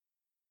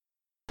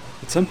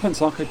The 10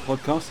 Pence Arcade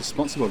podcast is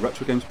sponsored by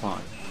Retro Games Pie.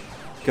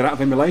 Get out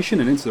of emulation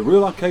and into the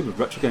real arcade with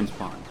Retro Games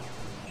Pie.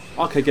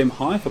 Arcade game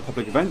hire for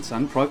public events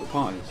and private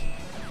parties.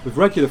 With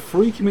regular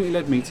free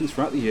community-led meetings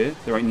throughout the year,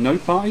 there ain't no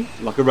party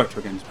like a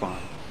Retro Games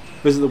Pie.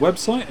 Visit the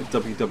website at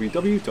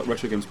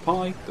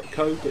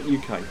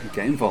www.retrogamespie.co.uk and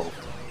get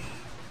involved.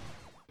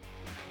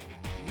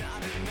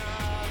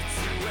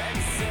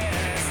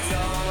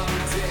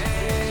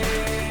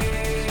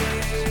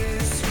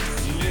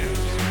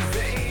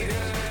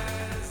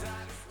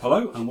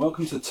 Hello and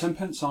welcome to the 10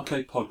 Pence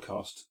Arcade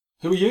podcast.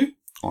 Who are you?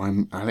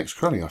 I'm Alex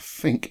Crowley, I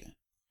think.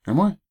 Am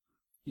I?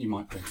 You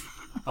might be.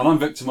 And I'm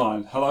Victor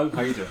Mine. Hello,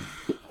 how you doing?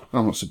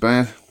 I'm not so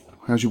bad.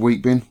 How's your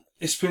week been?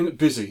 It's been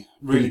busy,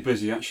 really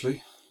busy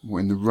actually.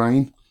 What, in the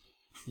rain?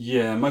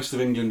 Yeah, most of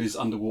England is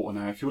underwater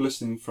now. If you're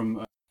listening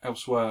from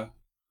elsewhere,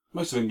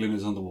 most of England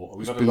is underwater.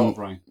 We've had a lot of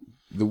rain.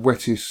 The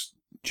wettest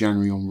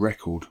January on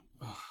record.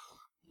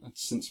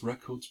 Since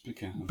records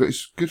began. But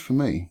it's good for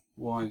me.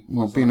 Why?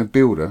 Well, being a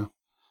builder.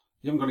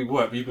 You haven't got any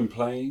work, but you've been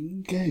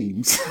playing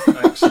games.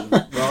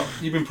 Excellent. Well,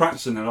 you've been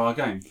practicing at our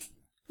game.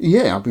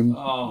 Yeah, I've been.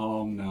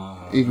 Oh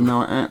no! Even though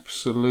I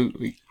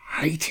absolutely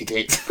hated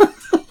it. No,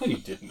 you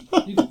didn't.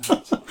 You didn't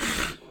have to.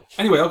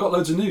 Anyway, I've got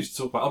loads of news to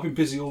talk about. I've been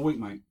busy all week,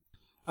 mate.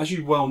 As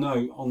you well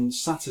know, on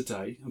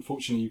Saturday,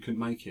 unfortunately you couldn't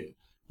make it,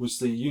 was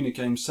the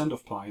Unigame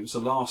Sendoff party. It was the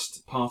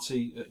last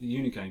party at the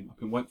Unigame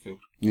up in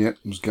Wakefield. Yeah,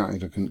 I was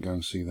gutted I couldn't go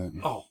and see that.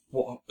 Oh,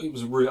 what? It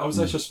was really. I was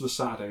there just for the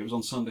Saturday. It was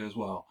on Sunday as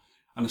well,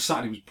 and the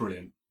Saturday was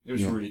brilliant. It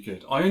was really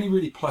good. I only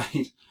really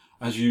played,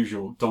 as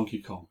usual,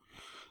 Donkey Kong.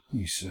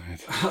 You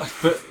said.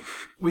 But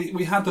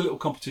we had the little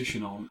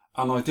competition on,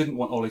 and I didn't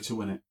want Ollie to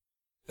win it.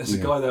 There's a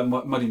guy there,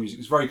 Muddy Music,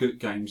 who's very good at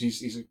games.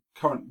 He's a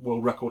current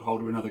world record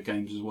holder in other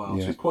games as well,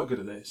 so he's quite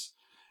good at this.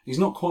 He's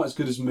not quite as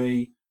good as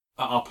me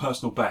at our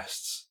personal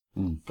bests,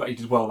 but he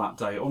did well that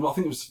day. I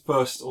think it was the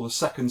first or the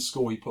second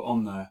score he put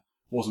on there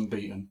wasn't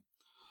beaten.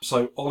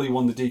 So Ollie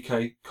won the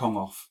DK Kong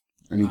off.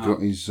 And he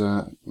got his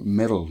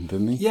medal,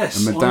 didn't he?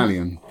 Yes. A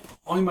medallion.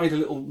 I made a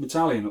little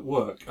medallion at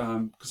work,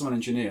 because I'm an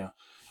engineer.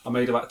 I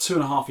made about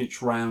 2.5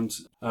 each round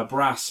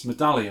brass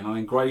medallion. I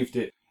engraved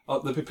it.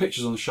 There'll be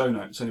pictures on the show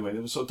notes anyway.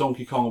 There was sort of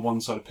Donkey Kong on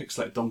one side, a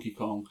pixelated Donkey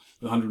Kong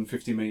with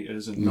 150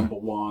 metres and number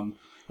one.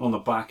 And on the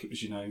back it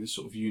was, this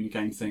sort of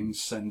Unigame things,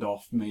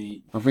 Sendoff,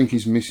 me. I think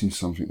he's missing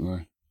something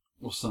though.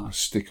 What's that? A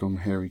stick on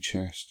hairy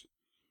chest.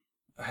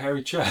 A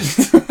hairy chest?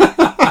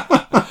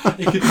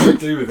 He could probably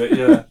do with it,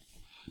 yeah.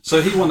 So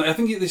he won. I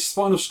think this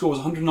final score was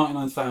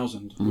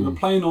 199,000. We were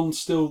playing on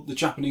still the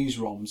Japanese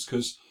ROMs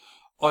because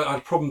I had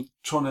a problem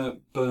trying to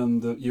burn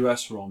the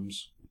US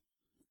ROMs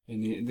in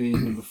the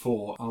evening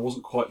before. I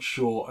wasn't quite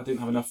sure. I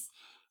didn't have enough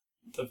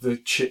of the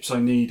chips I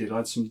needed. I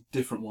had some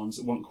different ones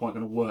that weren't quite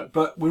going to work.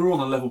 But we were on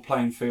a level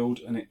playing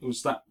field, and it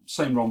was that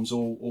same ROMs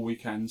all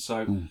weekend.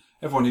 So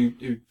everyone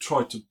who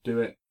tried to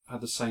do it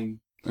had the same.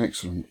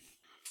 Excellent.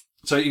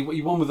 So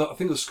he won with, I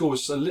think the score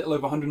was a little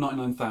over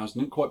 199,000.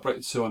 Didn't quite break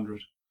the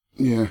 200.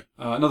 Yeah.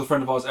 Another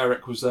friend of ours,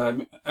 Eric, was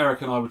there.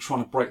 Eric and I were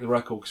trying to break the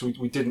record because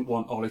we didn't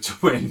want Ollie to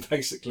win,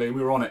 basically.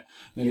 We were on it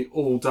nearly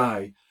all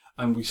day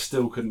and we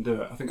still couldn't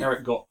do it. I think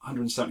Eric got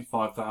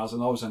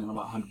 175,000. I was only on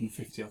about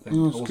 150, I think.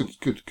 Oh, that's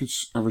good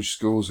average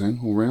scores then,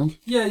 all round.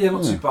 Yeah,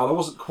 not too bad. I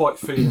wasn't quite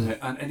feeling it.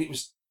 And it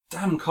was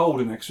damn cold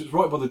in there because it was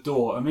right by the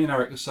door. And me and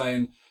Eric were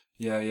saying,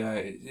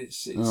 it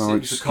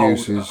was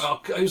cold.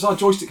 It was our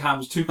joystick hand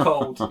was too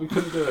cold. We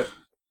couldn't do it.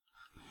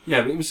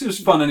 Yeah, but it was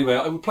fun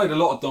anyway. We played a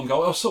lot of Donkey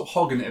Kong. I was sort of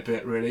hogging it a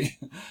bit, really.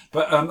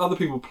 But other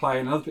people were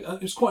playing.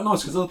 It was quite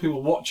nice because other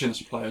people were watching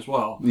us play as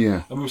well.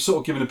 Yeah. And we were sort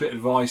of giving a bit of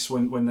advice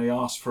when they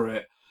asked for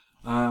it.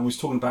 We was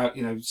talking about,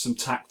 some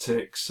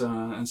tactics.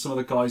 And some of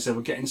the guys there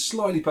were getting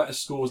slightly better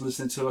scores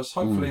listening to us.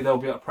 Hopefully they'll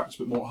be able to practice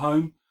a bit more at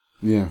home.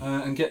 Yeah.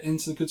 And get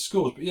into the good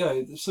scores. But yeah,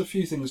 there's a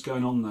few things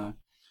going on there.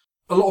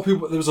 There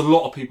was a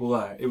lot of people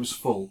there. It was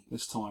full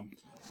this time.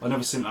 I've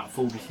never seen that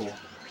full before.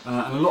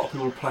 And a lot of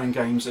people were playing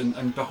games,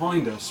 and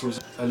behind us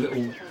was a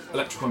little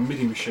electrical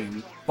MIDI machine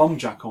with bomb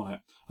jack on it,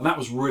 and that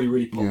was really,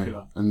 really popular.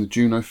 Yeah. And the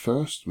Juno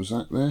First, was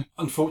that there?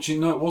 Unfortunately,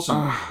 no, it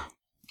wasn't.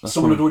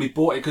 Someone had already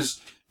bought it, because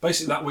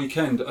basically that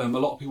weekend, a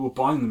lot of people were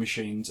buying the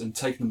machines and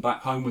taking them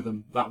back home with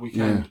them that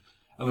weekend. Yeah.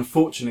 And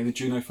unfortunately, the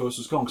Juno First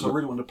was gone, because I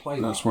really wanted to play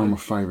that. That's one of my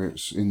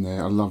favourites in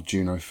there. I love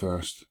Juno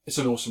First. It's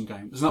an awesome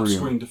game. It's an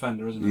up-screen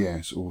Defender, isn't it? Yeah,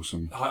 it's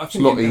awesome. It's a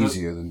lot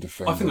easier than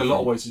Defender. I think in a lot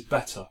of ways it's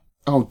better.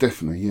 Oh,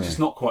 definitely, yeah. It's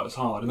not quite as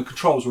hard, and the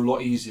controls were a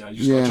lot easier. You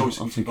just got a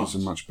joystick. I think it's a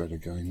much better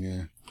game,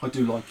 yeah. I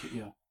do like it,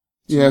 yeah.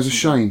 It's a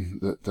shame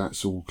that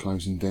that's all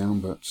closing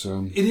down, but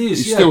it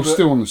is. He's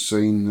still on the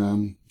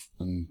scene,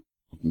 and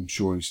I'm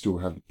sure he still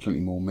have plenty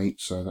more meat,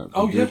 so that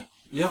would be good.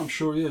 Yeah, I'm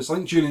sure he is. I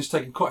think Julian's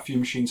taken quite a few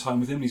machines home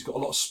with him, and he's got a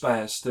lot of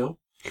spares still.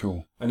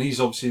 Cool. And he's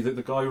obviously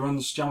the guy who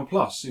runs Jamma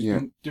Plus. He's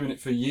been doing it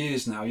for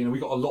years now. We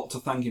got a lot to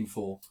thank him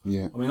for.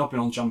 Yeah. I mean, I've been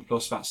on Jamma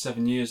Plus about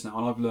 7 years now,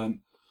 and I've learned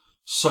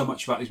so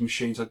much about these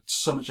machines. I had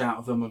so much out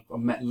of them. I've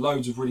met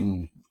loads of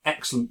really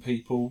excellent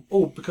people,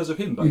 all because of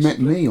him, basically. You met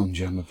me on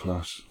Jamma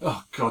Plus.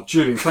 Oh, God,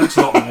 Julian, thanks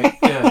a lot, mate.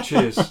 Yeah,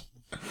 cheers.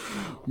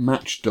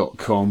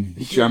 Match.com,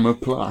 Jamma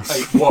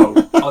Plus. Hey, whoa.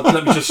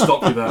 Let me just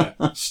stop you there.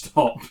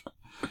 Stop.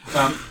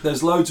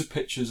 There's loads of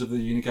pictures of the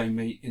Unigame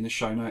meet in the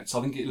show notes.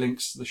 I think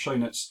the show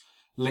notes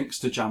links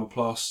to Jamma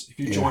Plus. If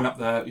you join up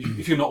there,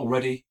 if you're not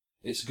already,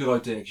 it's a good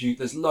idea because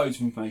there's loads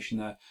of information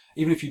there.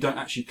 Even if you don't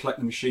actually collect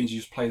the machines, you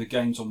just play the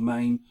games on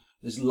main,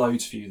 there's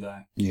loads for you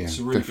there. Yeah, it's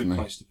a really definitely.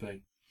 good place to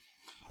be.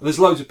 There's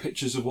loads of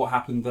pictures of what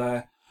happened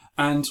there.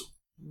 And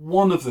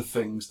one of the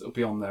things that will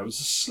be on there was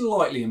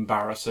slightly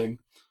embarrassing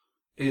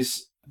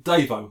is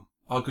Davo,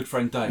 our good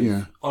friend Dave.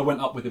 Yeah. I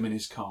went up with him in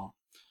his car.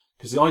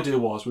 Because the idea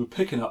was we were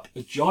picking up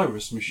a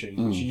Gyruss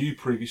machine, which you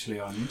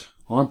previously owned.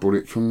 I bought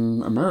it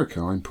from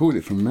America. I imported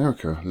it from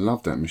America.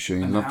 Loved that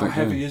machine. And Loved how that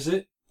heavy game. is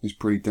it? It's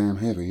pretty damn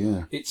heavy,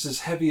 yeah. It's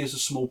as heavy as a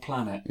small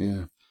planet.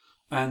 Yeah.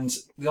 And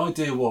the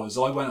idea was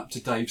I went up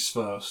to Dave's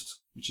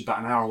first, which is about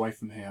an hour away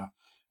from here.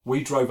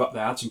 We drove up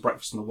there, had some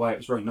breakfast on the way. It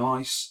was very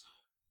nice.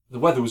 The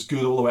weather was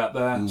good all the way up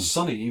there.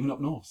 Sunny, even up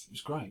north. It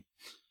was great.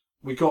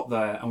 We got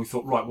there and we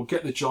thought, right, we'll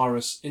get the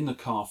Gyruss in the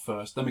car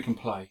first, then we can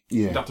play. Yeah.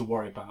 We don't have to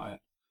worry about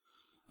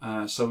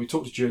it. So we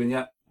talked to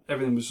Julian,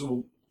 everything was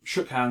all,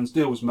 shook hands,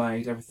 deal was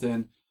made,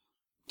 everything.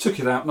 Took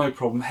it out, no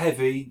problem.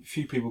 Heavy, a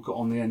few people got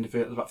on the end of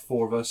it, about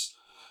 4 of us.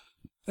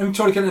 Then we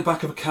tried to get in the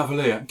back of a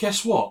Cavalier. And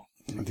guess what?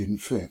 It didn't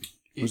fit.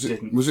 Was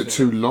it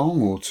too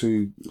long or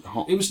too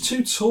hot? It was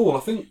too tall, I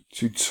think.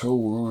 Too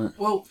tall, right.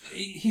 Well,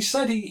 he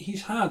said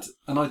he's had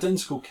an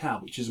identical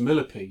cab, which is a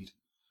millipede.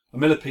 A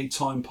millipede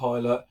Time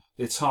Pilot,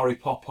 the Atari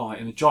Popeye,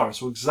 and a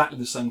Gyruss were exactly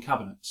the same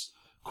cabinets.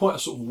 Quite a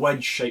sort of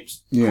wedge-shaped,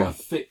 quite a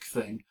thick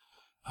thing.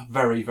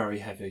 Very, very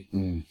heavy.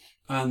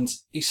 And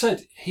he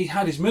said he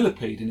had his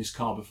millipede in his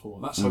car before.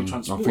 That's how he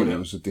transported it. I think it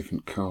was a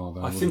different car,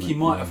 though. I think he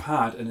might have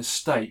had an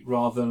estate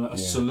rather than a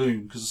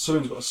saloon, because the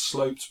saloon's got a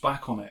sloped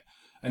back on it.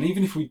 And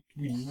even if we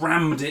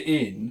rammed it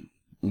in,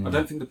 I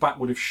don't think the back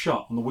would have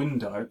shut on the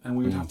window, and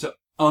we would have to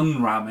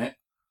unram it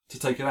to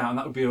take it out, and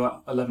that would be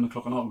about 11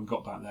 o'clock at night when we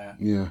got back there.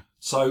 Yeah.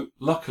 So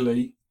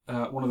luckily,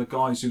 one of the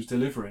guys who was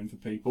delivering for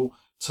people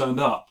turned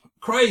up.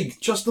 Craig,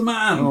 just the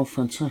man. Oh,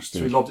 fantastic!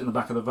 So we lobbed it in the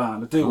back of the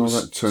van. The deal was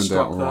that turned stuck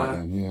out all there. right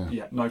then. Yeah.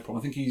 Yeah, no problem.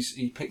 I think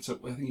he picked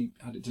up. I think he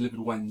had it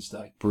delivered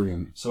Wednesday.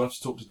 Brilliant. So I have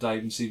to talk to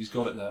Dave and see if he's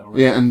got it there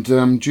already. Yeah,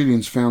 and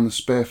Julian's found the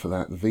spare for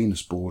that, the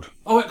Venus board.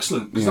 Oh,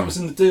 excellent! Because that was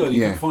in the deal and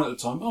you Yeah. couldn't find it at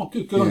the time. Oh,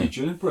 good on you,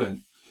 Julian.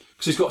 Brilliant.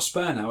 Because he's got a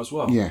spare now as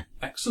well. Yeah.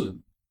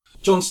 Excellent.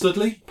 John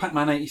Studley,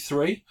 Pac-Man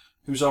 83,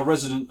 who's our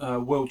resident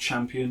world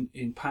champion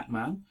in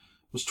Pac-Man,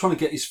 was trying to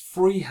get his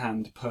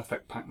freehand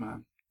perfect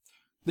Pac-Man.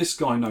 This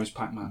guy knows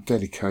Pac-Man.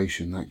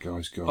 Dedication that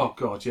guy's got. Oh,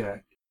 God, yeah.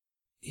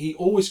 He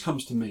always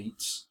comes to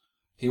meets.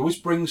 He always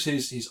brings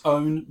his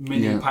own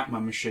mini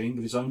Pac-Man machine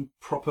with his own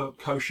proper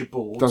kosher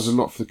boards. Does a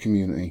lot for the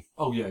community.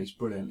 Oh, yeah, he's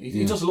brilliant.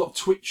 He does a lot of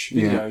Twitch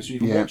videos so you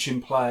can watch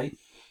him play.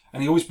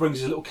 And he always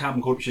brings his little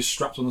camcorder, which is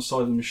strapped on the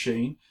side of the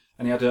machine.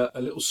 And he had a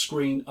little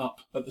screen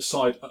up at the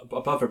side,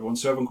 above everyone,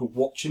 so everyone could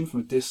watch him from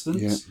a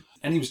distance. Yeah.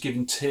 And he was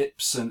giving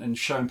tips and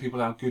showing people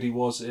how good he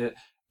was at it.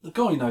 The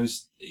guy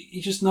knows,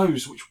 he just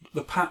knows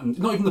the pattern,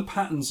 not even the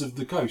patterns of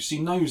the ghosts, he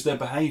knows their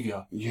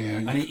behaviour. Yeah.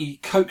 And he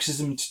coaxes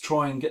them to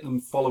try and get them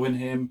following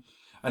him.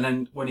 And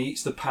then when he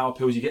eats the power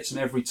pills, he gets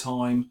them every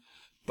time.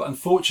 But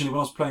unfortunately, when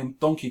I was playing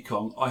Donkey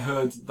Kong, I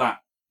heard that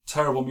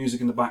terrible music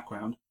in the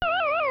background.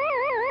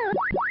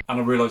 And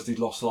I realised he'd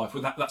lost life.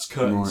 Well, that's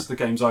curtains, the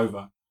game's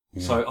over.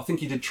 Yeah. So I think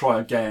he did try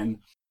again.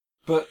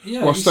 But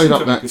yeah, well, I stayed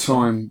up that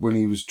time when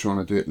he was trying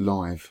to do it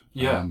live.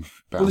 Yeah.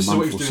 About a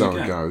month or so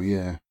ago,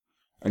 yeah.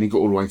 And he got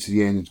all the way to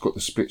the end and got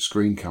the split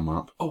screen come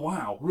up. Oh,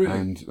 wow, really?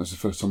 And that's the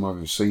first time I've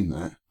ever seen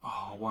that.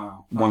 Oh,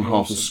 wow. One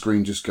half of the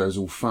screen just goes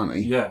all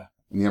funny. Yeah.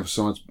 And the other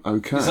side's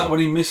okay. Is that when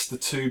he missed the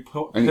 2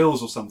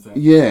 pills or something?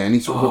 Yeah, and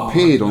he sort of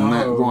appeared on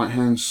that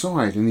right-hand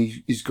side, and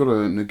he's got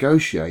to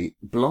negotiate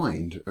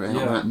blind out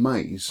of that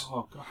maze.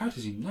 Oh, God, how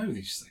does he know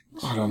these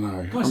things? I don't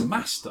know. The guy's a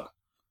master.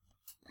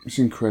 It's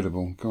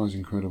incredible. Guy's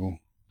incredible.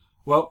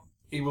 Well,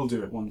 he will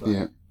do it one day.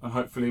 Yeah. And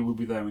hopefully we'll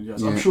be there when he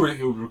does. Yeah. I'm sure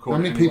he'll record it.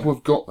 How many people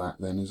have got that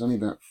then? There's only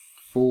about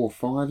 4 or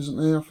 5, isn't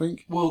there, I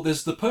think? Well,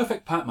 there's the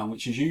perfect Pac-Man,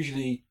 which is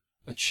usually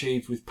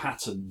achieved with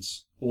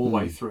patterns all the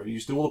way through. You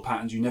just do all the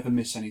patterns, you never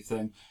miss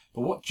anything.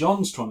 But what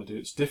John's trying to do,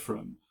 it's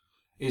different,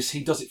 is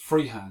he does it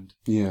freehand.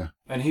 Yeah.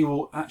 And he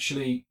will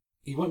actually,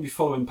 he won't be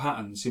following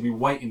patterns, he'll be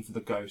waiting for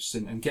the ghosts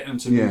and getting them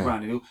to move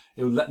around.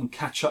 He'll let them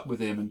catch up with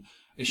him, and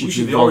it's which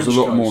usually the orange involves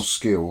a lot ghost. More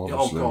skill,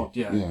 obviously. Oh, God,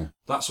 yeah.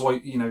 That's why,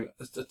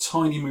 a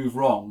tiny move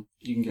wrong,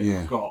 you can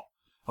get forgot.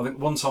 I think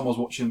one time I was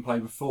watching him play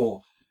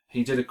before,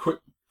 he did a quick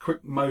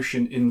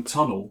motion in the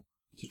tunnel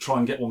to try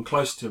and get one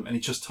close to him, and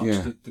he just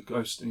touched the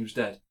ghost and he was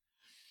dead.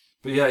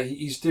 But yeah,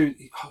 he's doing...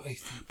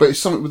 But it's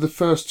something with the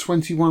first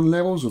 21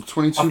 levels or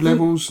 22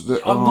 levels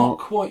that I'm are not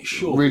quite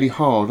sure. Really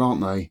hard,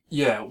 aren't they?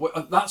 Yeah,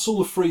 well, that's all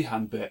the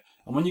freehand bit.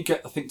 And when you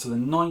get, I think, to the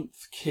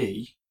 9th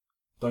key,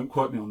 don't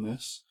quote me on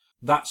this,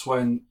 that's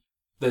when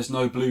there's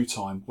no blue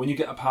time. When you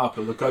get a power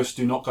pill, the ghosts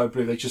do not go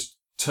blue, they just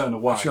turn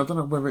away. Actually, I don't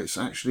know whether it's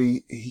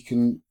actually... He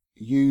can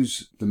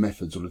use the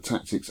methods or the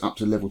tactics up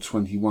to level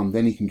 21,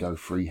 then he can go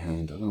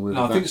freehand. I don't know whether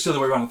I think it's the other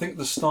way around. I think at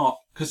the start,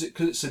 because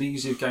it's an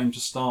easier game to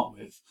start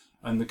with,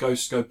 and the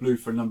ghosts go blue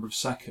for a number of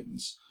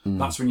seconds,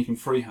 that's when you can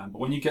freehand. But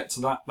when you get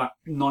to that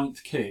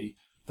 9th key,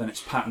 then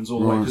it's patterns all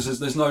the way, because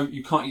there's no,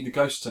 you can't eat the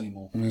ghosts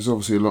anymore. And there's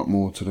obviously a lot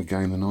more to the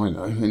game than I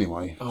know,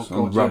 anyway. Oh, so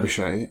God, I'm rubbish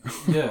at it.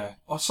 Yeah,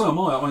 so am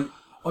I. I mean,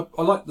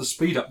 I like the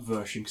speed up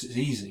version because it's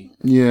easy.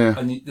 Yeah.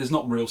 And there's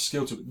not real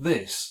skill to it.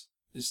 This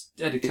is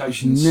It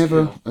dedication. was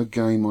never skill. a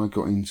game I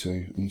got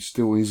into, and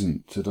still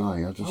isn't today.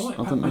 I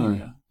don't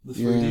know. The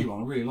 3D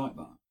one, I really like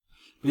that.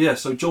 But yeah,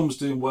 so John was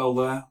doing well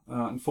there.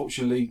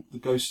 Unfortunately, the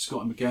ghosts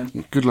got him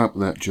again. Good luck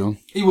with that, John.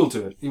 He will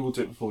do it. He will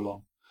do it before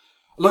long.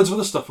 Loads of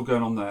other stuff were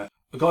going on there.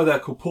 A guy there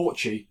called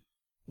Porchy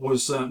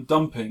was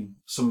dumping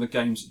some of the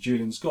games that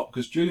Julian's got,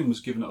 because Julian was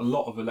given a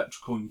lot of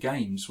Electrocoin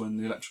games when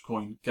the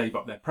Electrocoin gave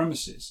up their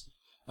premises.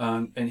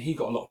 And he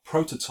got a lot of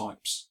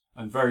prototypes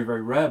and very,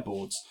 very rare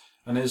boards.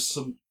 And there's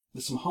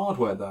some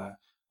hardware there,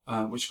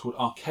 which is called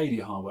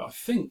Arcadia hardware. I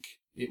think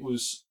it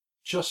was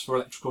just for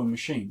Electrocoin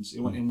machines.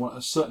 It went in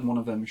a certain one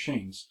of their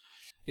machines.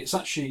 It's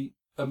actually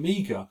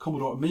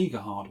Commodore Amiga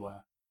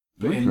hardware,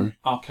 but in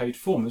arcade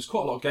form. There's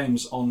quite a lot of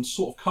games on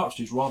sort of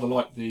cartridges, rather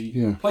like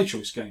the Play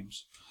Choice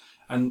games.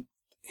 And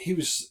he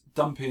was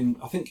dumping,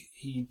 I think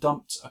he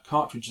dumped a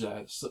cartridge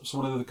there. So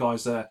one of the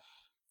guys there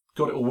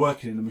got it all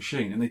working in the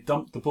machine, and they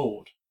dumped the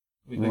board.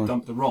 They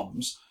dumped the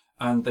ROMs,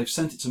 and they've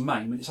sent it to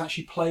MAME, and it's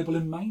actually playable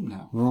in MAME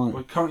now. Right.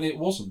 Where currently it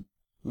wasn't.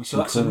 That's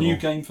That's a new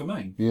game for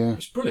MAME. Yeah.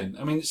 It's brilliant.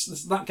 I mean,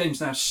 that game's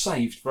now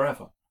saved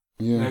forever.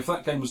 Yeah. You know, if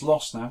that game was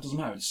lost now, it doesn't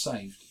matter, it's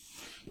saved.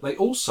 They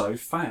also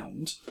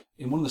found,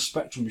 in one of the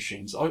Spectrum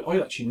machines, I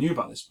actually knew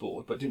about this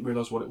board, but didn't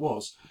realise what it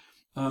was.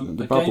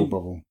 The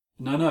Bubble.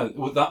 No,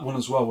 well, that one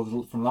as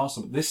well from last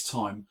time. But this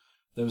time,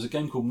 there was a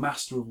game called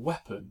Master of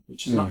Weapon,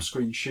 which is an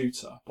up-screen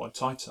shooter by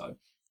Taito.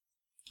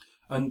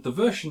 And the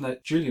version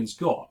that Julian's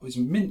got is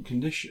mint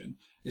condition.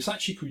 It's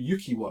actually called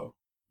Yukiwo,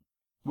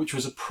 which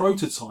was an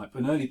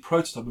early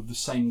prototype of the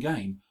same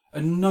game.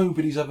 And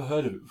nobody's ever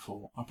heard of it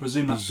before. I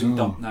presume that's been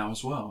dumped now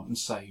as well and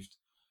saved.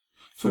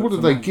 So what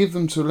did they give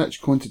them to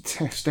Electrocoin to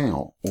test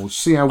out, or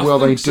see how well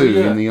they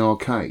do in the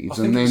arcades,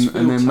 and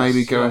then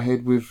maybe go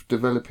ahead with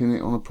developing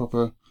it on a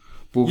proper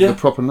board with a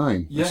proper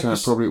name? That's how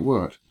it probably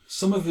worked.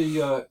 Some of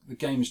the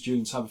games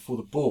Julian's had before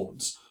the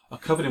boards are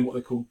covered in what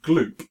they call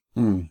gloop,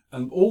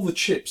 and all the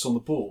chips on the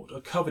board are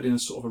covered in a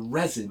sort of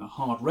a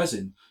hard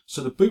resin.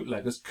 So the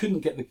bootleggers couldn't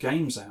get the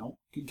games out,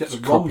 get the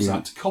ROMs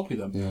out to copy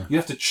them. Yeah. You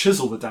have to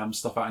chisel the damn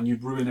stuff out, and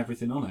you'd ruin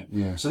everything on it.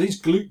 Yeah. So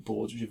these gloop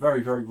boards, which are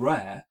very, very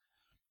rare,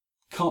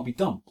 can't be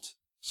dumped.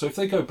 So if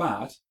they go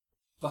bad,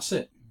 that's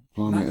it.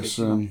 Blimey, it's,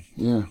 So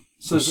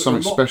there's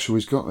something special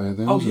he's got there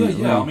then. Oh, yeah.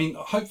 Really? I mean,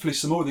 hopefully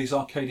some more of these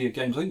Arcadia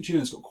games. I think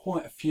Julian's got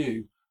quite a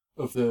few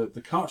of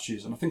the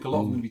cartridges, and I think a lot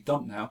of them are going to be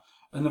dumped now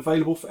and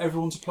available for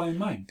everyone to play in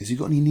MAME. Has he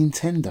got any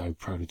Nintendo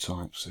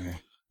prototypes there?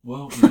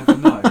 Well, you never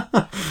know.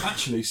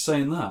 Actually,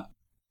 saying that,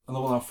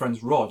 another one of our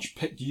friends, Rog,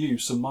 picked you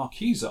some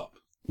marquees up.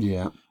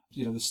 Yeah.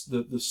 You know,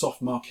 the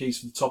soft marquees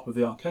for the top of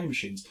the arcade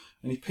machines.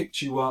 And he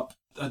picked you up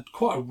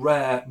quite a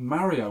rare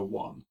Mario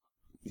one.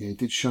 Yeah, he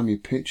did show me a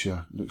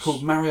picture.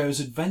 Called Mario's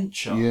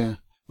Adventure. Yeah.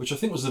 Which I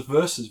think was the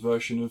Versus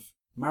version of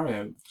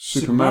Mario.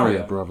 Super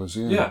Mario Brothers,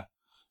 yeah. Yeah.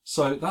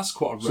 So that's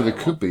quite a rare So there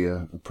could be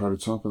a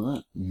prototype of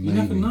that. Maybe. You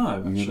never know,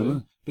 actually. You never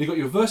know. But you've got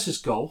your Versus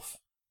Golf,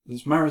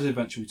 there's Mario's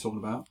Adventure we're talking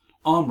about,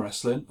 arm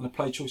wrestling, and a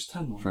Play Choice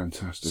 10 one.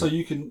 Fantastic. So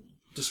you can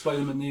display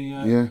them in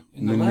the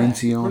in the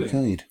Minty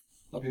arcade.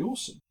 That'd be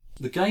awesome.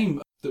 The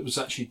game that was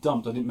actually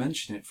dumped, I didn't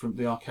mention it, from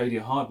the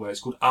Arcadia hardware,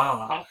 it's called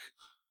Arg.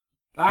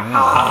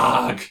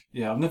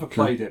 Yeah, I've never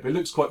played it, but it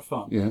looks quite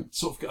fun. Yeah.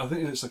 Sort of, I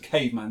think it's a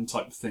caveman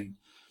type thing.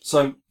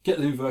 So get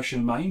the new version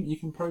of MAME, you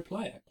can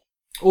play it.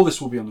 All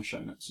this will be on the show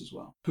notes as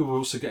well. People are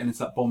also getting into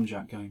that Bomb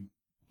Jack game.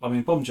 I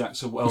mean, Bomb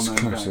Jack's a well-known game.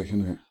 It's classic,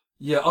 isn't it?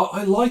 Yeah,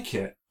 I like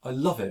it. I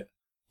love it.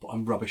 But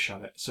I'm rubbish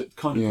at it. So it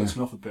kind of puts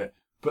me off a bit.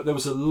 But there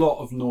was a lot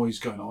of noise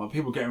going on.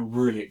 People were getting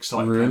really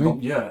excited. Really?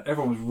 Yeah,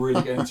 everyone was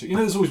really getting into it. You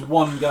know, there's always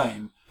one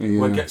game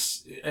where it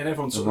gets... And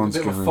everyone's sort of a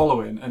bit of a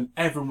following. And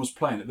everyone was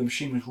playing it. The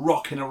machine was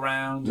rocking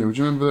around. Yeah, would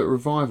you remember that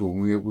revival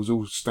when we was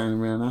all standing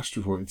around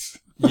asteroids?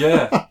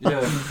 Yeah.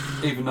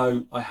 Even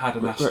though I had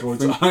an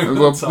asteroid at home.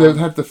 Well, they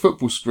had the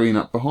football screen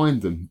up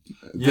behind them,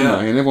 didn't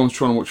they? And everyone's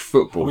trying to watch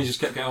football. We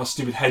just kept getting our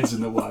stupid heads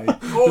in the way.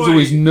 There's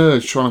always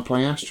nerds trying to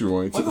play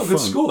asteroids. I got a good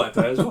score that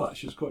day as well.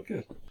 Actually, it was quite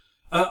good.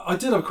 I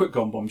did have a quick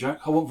go on Bomb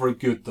Jack. I wasn't very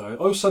good though. I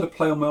also had a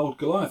play on my old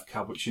Goliath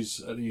cab, which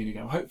is at the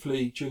Unigame.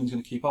 Hopefully, Julian's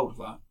going to keep hold of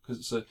that because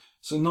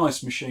it's a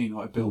nice machine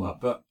I built up,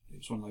 but it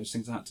was one of those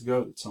things I had to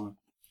go at the time.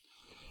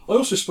 I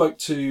also spoke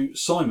to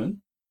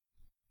Simon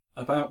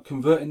about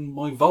converting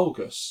my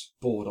Vulgus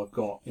board I've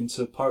got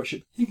into pirate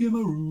ship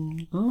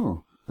Higemaru.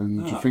 Oh,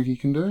 and do you think he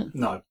can do it?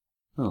 No.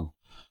 Oh.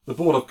 The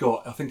board I've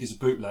got, I think, is a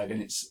bootleg,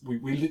 and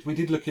we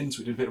did look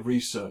into it, did a bit of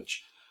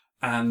research,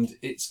 and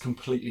it's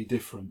completely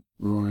different.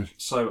 Right.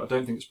 So I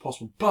don't think it's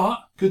possible. But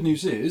good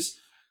news is,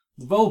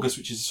 the Vulgus,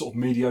 which is a sort of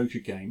mediocre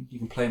game, you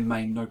can play in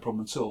MAME, no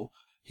problem at all,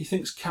 he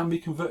thinks can be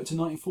converted to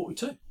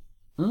 1942.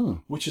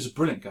 Oh. Which is a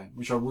brilliant game,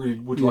 which I really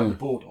would like the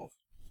board of.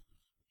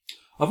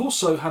 I've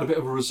also had a bit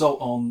of a result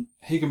on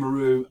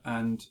Higemaru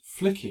and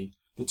Flicky,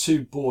 the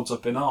two boards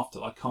I've been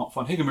after, I can't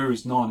find. Higamura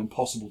is nigh on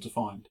impossible to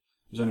find.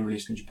 It was only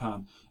released in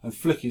Japan. And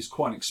Flicky is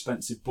quite an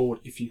expensive board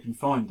if you can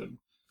find them,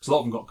 because a lot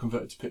of them got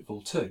converted to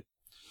Pitfall too.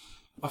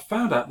 I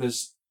found out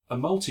there's a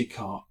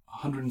multi-cart,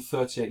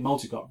 138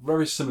 multi-cart,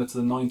 very similar to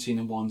the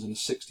 19-in-1s and the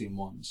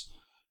 16-in-1s,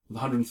 with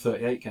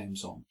 138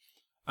 games on.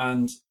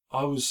 And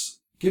I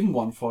was given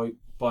one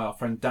by our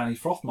friend Danny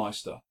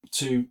Frothmeister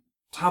to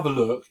have a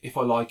look. If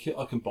I like it,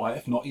 I can buy it.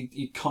 If not,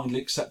 he'd kindly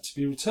accept to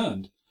be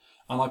returned.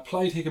 And I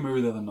played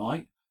Higamura the other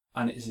night,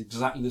 and it is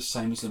exactly the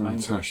same as the main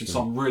version.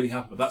 So I'm really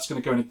happy. But that's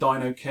going to go in a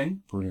Dino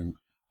King. Brilliant.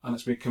 And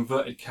it's been a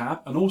converted cab.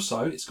 And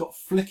also, it's got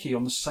Flicky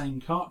on the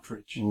same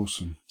cartridge.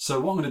 Awesome. So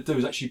what I'm going to do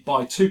is actually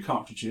buy 2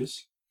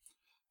 cartridges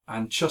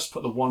and just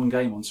put the one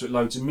game on, so it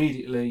loads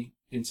immediately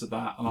into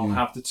that. And I'll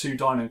have the 2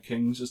 Dino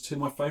Kings as 2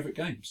 of my favourite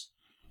games.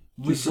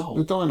 Result.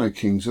 The Dino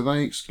Kings, are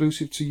they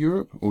exclusive to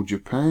Europe or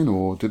Japan,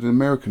 or did an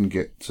American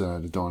get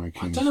the Dino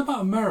Kings? I don't know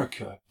about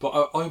America,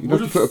 but I would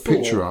have to put a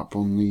picture up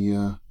on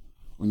the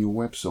on your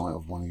website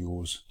of one of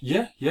yours.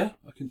 Yeah,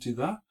 I can do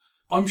that.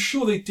 I'm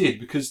sure they did,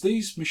 because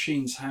these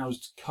machines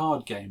housed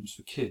card games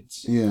for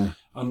kids. Yeah.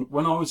 And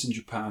when I was in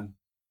Japan,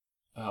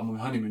 on my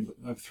honeymoon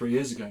over 3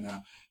 years ago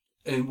now,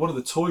 in one of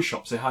the toy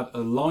shops, they had a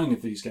line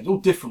of these games, all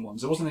different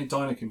ones. There wasn't any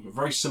Dino Kings, but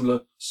very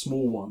similar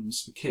small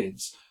ones for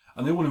kids.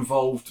 And they all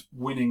involved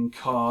winning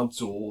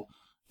cards or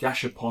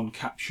gashapon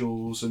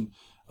capsules and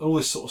all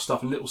this sort of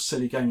stuff, and little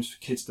silly games for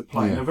kids to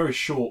play. Yeah. They're very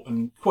short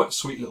and quite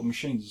sweet little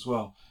machines as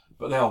well.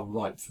 But they are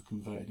ripe for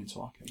converting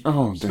into arcade.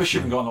 Oh,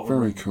 especially if you've got an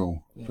very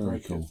cool. Very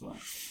cool.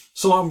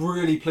 So I'm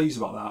really pleased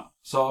about that.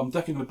 So I'm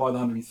definitely going to buy the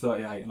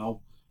 138, and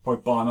I'll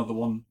probably buy another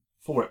one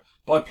for it.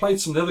 But I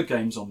played some of the other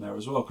games on there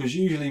as well, because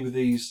usually with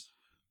these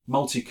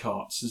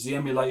multi-carts, there's the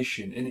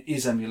emulation, and it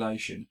is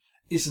emulation,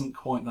 isn't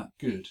quite that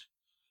good.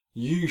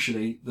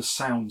 Usually the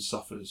sound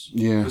suffers.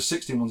 Yeah. The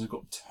 16 ones have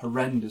got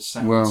horrendous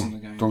sounds in the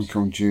games. Donkey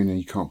Kong Jr.,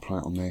 you can't play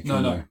it on there,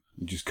 can you?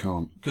 You just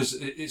can't. Because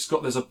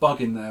there's a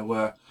bug in there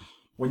where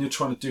when you're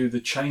trying to do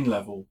the chain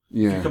level,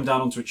 if you come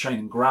down onto a chain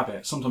and grab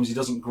it, sometimes he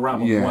doesn't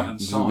grab on the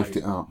right-hand side. He doesn't lift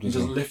it up, He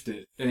doesn't lift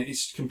it, and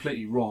it's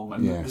completely wrong.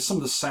 And there's some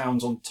of the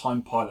sounds on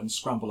Time Pilot and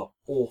Scramble are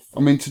awful.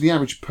 I mean, to the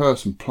average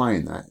person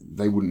playing that,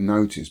 they wouldn't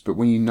notice, but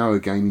when you know a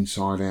game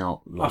inside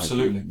out, like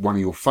absolutely, one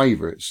of your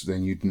favourites,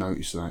 then you'd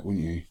notice that,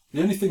 wouldn't you?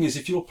 The only thing is,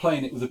 if you're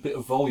playing it with a bit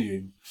of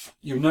volume,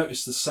 you'll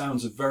notice the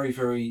sounds are very,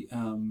 very...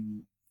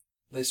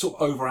 they're sort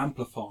of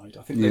over-amplified.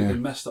 I think they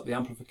messed up the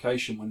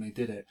amplification when they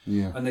did it.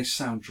 Yeah. And they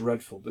sound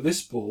dreadful. But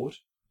this board,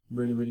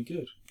 really, really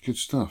good. Good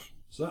stuff.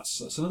 So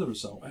that's another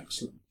result.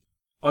 Excellent.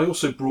 I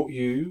also brought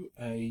you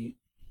a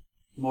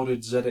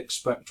modded ZX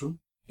Spectrum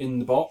in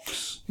the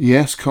box.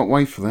 Yes, can't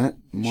wait for that.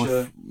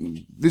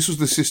 This was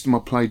the system I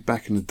played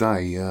back in the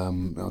day.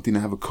 I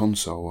didn't have a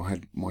console. I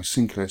had my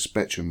Sinclair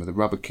Spectrum with the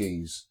rubber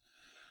keys.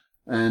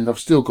 And I've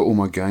still got all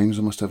my games.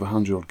 I must have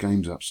 100-odd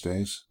games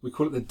upstairs. We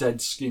call it the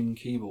dead skin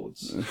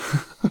keyboards.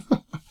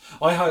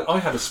 I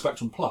had a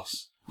Spectrum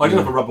Plus. I did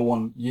have a rubber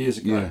one years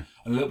ago. Yeah.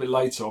 And a little bit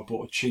later, I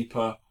bought a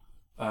cheaper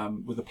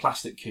with the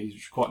plastic keys,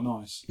 which were quite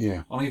nice.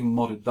 Yeah. I even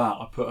modded that.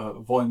 I put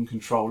a volume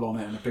control on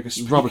it and a bigger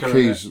speaker. Rubber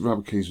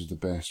keys was the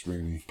best,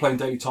 really. Playing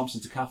Davey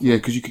Thompson's Decathlon. Yeah,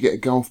 because you could get a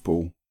golf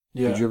ball.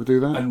 Yeah. Did you ever do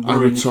that? And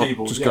over the top,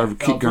 keyboard. Just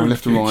keep going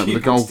left and right with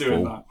a golf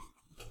ball. That.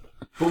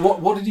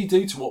 But what did he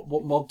do to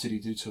what mod did he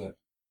do to it?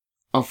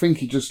 I think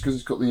he just, because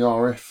it's got the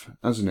RF,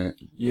 hasn't it?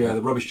 Yeah,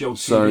 the rubbish gel TV.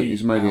 So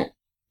he's made it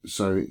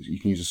so you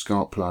can use a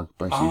SCART plug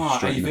basically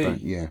straight in the back.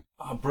 Yeah.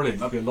 Oh, brilliant.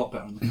 That'd be a lot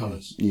better on the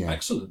colours. Yeah.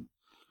 Excellent.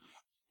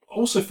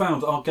 Also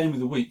found our game of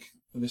the week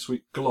this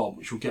week, Glob,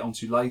 which we'll get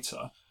onto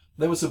later.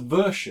 There was a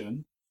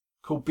version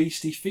called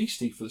Beastie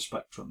Feastie for the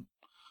Spectrum.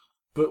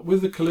 But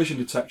with the collision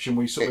detection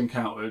we sort of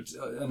encountered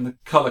and the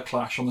colour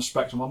clash on the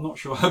Spectrum, I'm not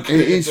sure how good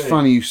it is. It is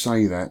funny you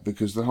say that,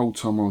 because the whole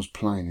time I was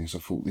playing this, I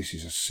thought this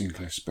is a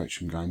Sinclair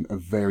Spectrum game, a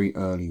very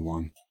early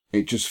one.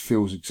 It just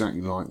feels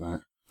exactly like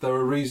that. There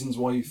are reasons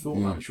why you thought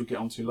that, which we'll get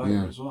onto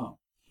later as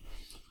well.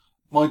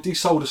 My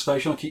desolder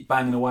station I keep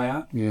banging away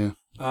at. Yeah.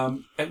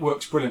 It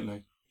works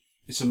brilliantly.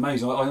 It's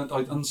amazing.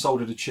 I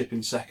unsoldered a chip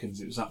in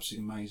seconds. It was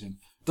absolutely amazing.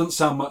 Doesn't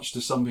sound much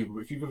to some people,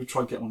 but if you've ever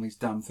tried getting one of these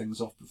damn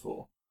things off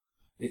before,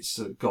 it's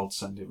a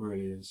godsend, it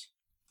really is.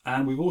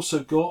 And we've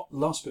also got,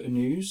 last bit of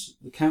news,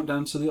 the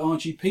countdown to the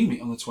RGP meet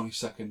on the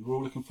 22nd. We're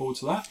all looking forward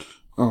to that.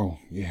 Oh,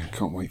 yeah,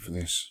 can't wait for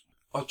this.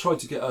 I tried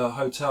to get a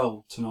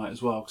hotel tonight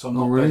as well, because I'm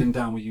not bedding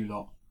down with you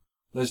lot.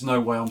 There's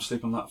no way I'm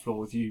sleeping on that floor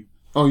with you.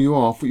 Oh, you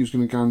are? I thought you was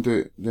going to go and do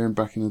it there and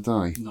back in the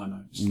day.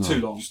 No. It's too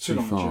long. It's too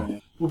long a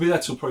journey. We'll be there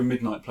till probably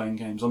midnight playing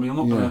games. I mean,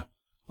 I'm not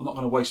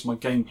going to waste my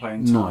game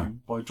playing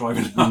time by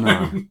driving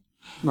home.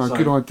 No, so,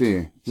 good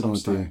idea. Good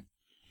idea.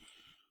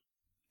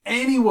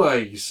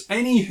 Anyways,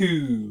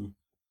 anywho,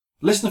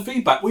 listener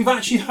feedback. We've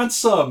actually had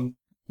some.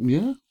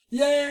 Yeah?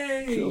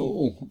 Yay!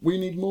 Cool. We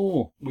need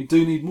more. We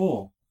do need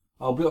more.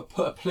 I'll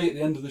put a plea at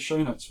the end of the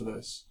show notes for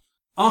this.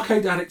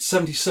 Arcade Addict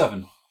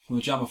 77 from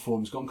the Jamma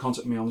forums got in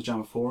contact with me on the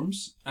Jamma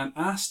forums and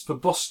asked for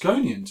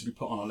Bosconian to be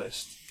put on our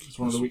list. It's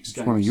one of the week's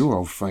games. One of your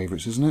old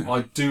favourites, isn't it?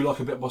 I do like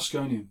a bit of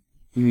Bosconian.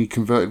 You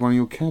converted one of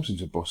your cabs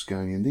into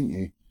Bosconian, didn't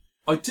you?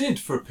 I did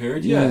for a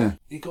period, yeah.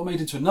 It got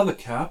made into another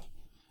cab,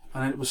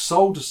 and it was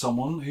sold to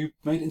someone who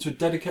made it into a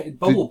dedicated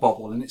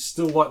bubble, and it's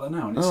still like that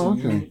now. And it's a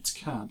mint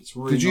cab. It's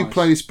really Did you nice.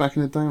 play this back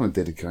in the day on a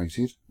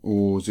dedicated,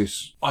 or was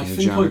this? I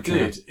think I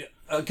did.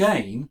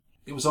 Again,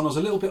 it was when I was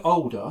a little bit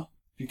older.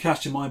 If you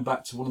cast your mind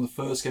back to one of the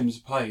first games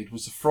I played,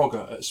 was the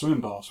Frogger at swimming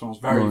baths when I was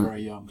very,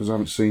 very young. Because I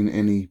haven't seen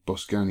any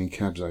Bosconian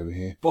cabs over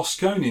here.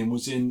 Bosconian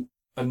was in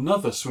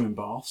another swimming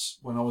baths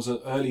when I was an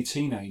early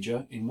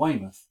teenager in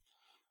Weymouth,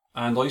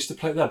 and I used to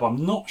play it there, but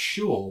I'm not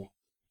sure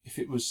if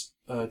it was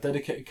a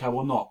dedicated cab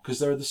or not, because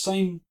they're the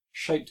same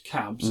shaped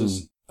cabs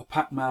as a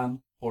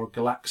Pac-Man or a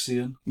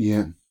Galaxian,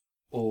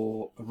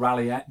 or a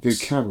Rally X. The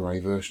cabaret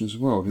version as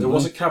well, didn't there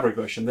was a cabaret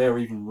version. They're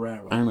even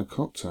rarer. And a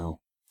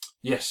cocktail.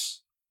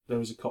 Yes, there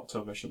was a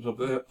cocktail version, but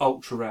they're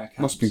ultra rare cabs.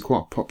 Must have been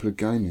quite a popular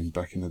gaming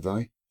back in the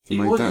day. They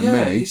made that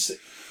many.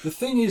 The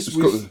thing is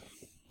with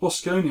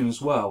Bosconian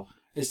as well,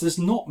 is there's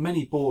not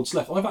many boards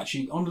left.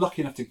 I'm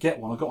lucky enough to get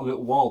one. I got a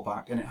little while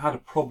back, and it had a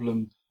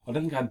problem. I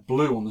don't think it had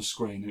blue on the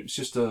screen. It was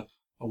just a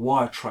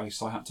wire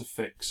trace I had to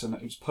fix, and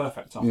it was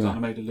perfect after that. I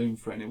made a loom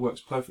for it, and it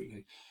works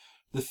perfectly.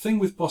 The thing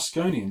with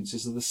Bosconians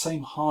is they're the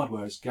same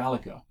hardware as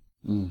Gallagher,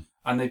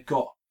 and they've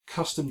got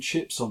custom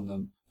chips on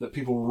them that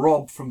people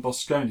rob from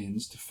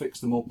Bosconians to fix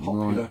the more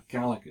popular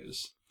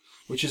Gallaghers,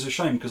 which is a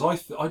shame,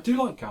 because I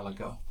do like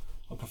Gallagher.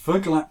 I prefer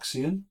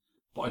Galaxian,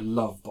 but I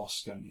love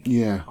Bosconian.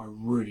 Yeah. I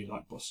really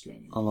like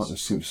Bosconian. I like the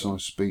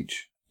synthesized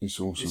speech. It's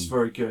awesome. It's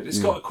very good. It's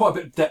got quite a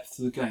bit of depth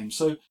to the game,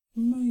 so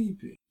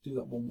maybe do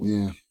that one week.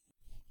 Yeah.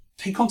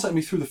 He contacted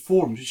me through the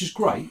forums, which is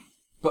great,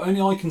 but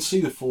only I can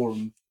see the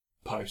forum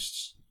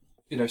posts,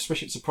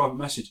 especially if it's a private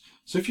message.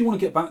 So if you want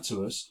to get back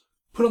to us,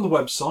 put it on the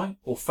website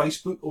or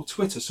Facebook or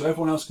Twitter so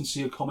everyone else can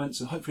see your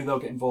comments, and hopefully they'll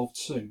get involved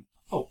soon.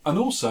 Oh, and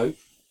also,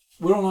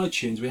 we're on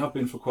iTunes. We have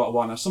been for quite a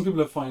while now. Some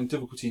people are finding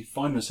difficulty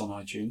finding us on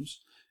iTunes.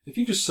 If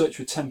you just search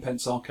for 10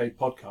 Pence Arcade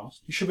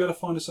Podcast, you should be able to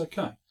find us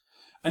okay.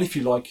 And if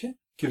you like it,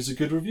 give us a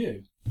good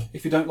review.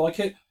 If you don't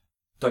like it,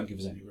 don't give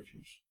us any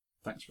reviews.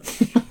 Thanks very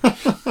much.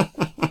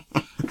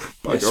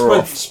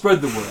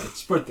 Spread the word.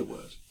 Spread the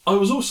word. I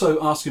was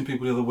also asking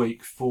people the other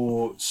week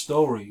for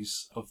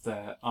stories of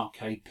their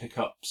arcade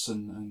pickups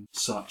and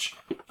such.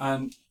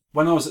 And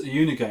when I was at the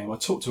Unigame, I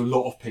talked to a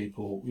lot of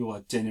people. We all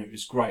had dinner. It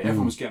was great.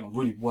 Everyone was getting on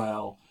really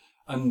well.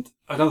 And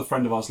another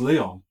friend of ours,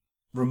 Leon,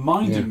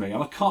 reminded me,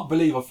 and I can't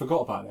believe I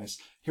forgot about this.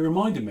 He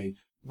reminded me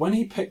when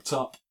he picked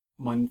up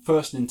my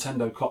first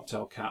Nintendo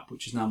cocktail cap,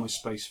 which is now my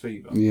Space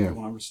Fever, the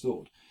one I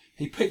restored.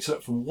 He picked it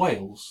up from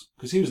Wales,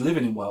 because he was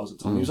living in Wales at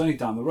the time. He was only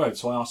down the road.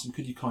 So I asked him,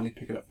 could you kindly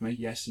pick it up for me?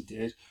 Yes, he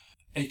did.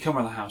 And he came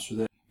around the house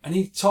with it. And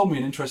he told me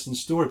an interesting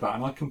story about it,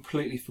 and I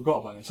completely forgot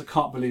about this. I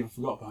can't believe I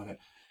forgot about it.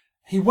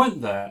 He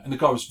went there, and the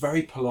guy was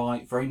very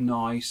polite, very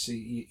nice.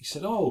 He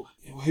said, oh,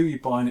 who are you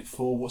buying it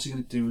for? What's he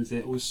going to do with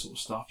it? All this sort of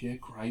stuff. Yeah,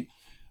 great.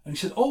 And he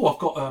said, oh, I've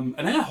got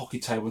an air hockey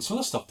table and some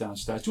other stuff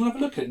downstairs. Do you want to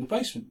have a look at it in the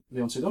basement?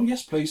 Leon said, oh,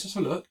 yes, please. Let's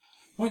have a look.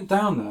 Went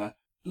down there.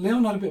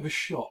 Leon had a bit of a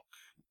shock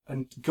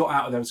and got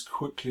out of there as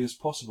quickly as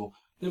possible.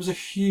 There was a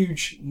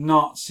huge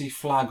Nazi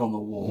flag on the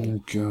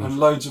wall and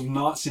loads of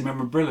Nazi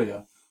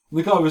memorabilia. And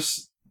the guy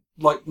was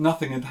like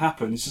nothing had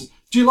happened. He says,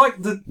 do you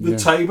like the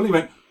table? He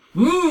went,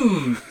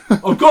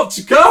 I've got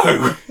to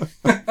go.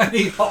 And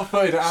he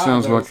hot-footed it out.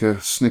 Sounds like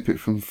a snippet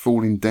from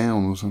Falling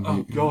Down or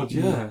something. Oh, God,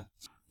 yeah.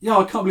 Yeah,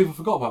 I can't believe I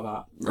forgot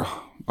about that.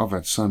 Oh, I've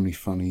had so many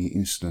funny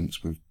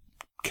incidents with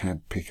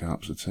cab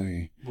pickups, I tell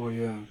you. Well,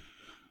 yeah.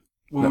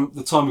 Well,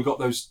 the time we got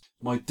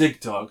my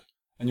Dig Dug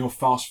and your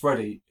Fast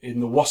Freddy in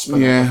the Wasp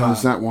van. Yeah,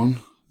 there's that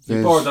one.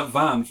 You borrowed that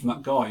van from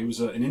that guy who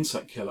was an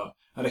insect killer.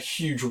 Had a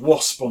huge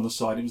wasp on the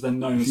side. It was then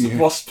known as the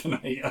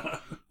Waspinator.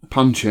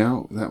 Punch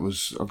Out, that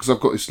was... Because I've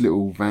got this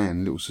little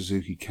van, little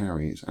Suzuki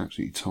Carry. It's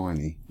absolutely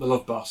tiny. The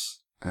Love Bus.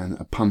 And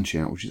a Punch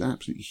Out, which is an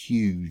absolutely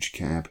huge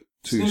cab.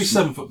 It's nearly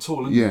 7 foot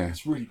tall, isn't it?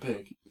 It's really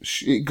big.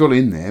 It got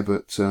in there,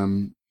 but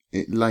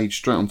it laid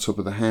straight on top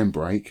of the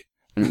handbrake.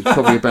 And it was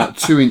probably about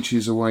 2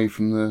 inches away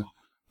from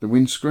the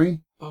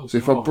windscreen. Oh, so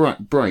if I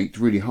braked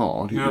really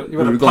hard, it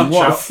would have gone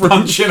right through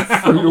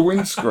the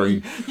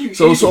windscreen.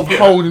 So I was sort of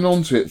holding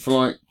on to it for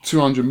like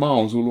 200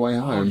 miles all the way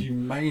home. Oh, you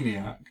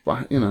maniac.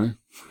 But, And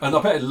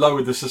I bet it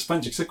lowered the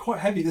suspension, because they're quite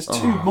heavy. There's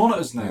 2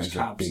 monitors in those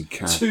cabs. Big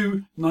cab.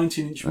 2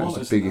 19-inch monitors.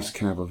 That's the biggest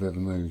cab I've ever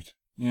moved.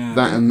 Yeah.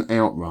 That and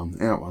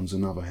Outrun. Outrun's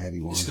another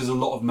heavy one. It's because there's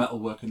a lot of metal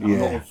work in there,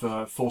 a lot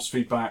of force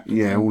feedback.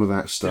 Yeah, all of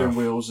that stuff. Steering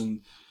wheels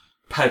and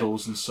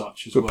pedals and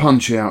such as well. But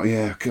Punch Out,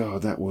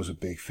 God, that was a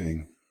big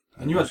thing.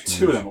 And you had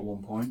 2 of them at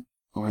one point.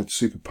 I had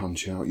Super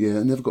Punch Out,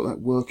 I never got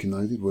that working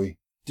though, did we?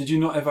 Did you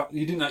not ever...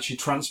 You didn't actually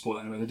transport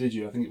that anywhere, did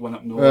you? I think it went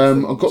up north.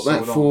 I got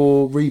that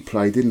for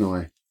replay, didn't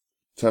I?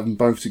 To have them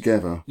both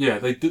together. Yeah,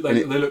 they did.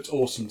 They looked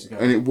awesome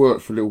together. And it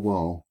worked for a little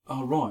while.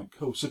 Oh, right,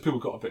 cool. So people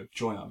got a bit of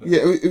joy out of it.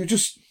 Yeah, it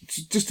was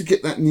just to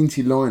get that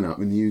Ninty lineup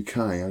in the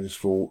UK, I just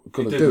thought, I've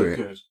got to do it.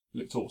 Good. It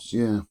looked awesome.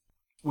 Yeah.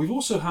 We've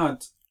also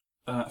had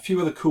a few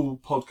other cool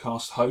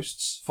podcast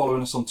hosts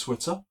following us on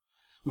Twitter.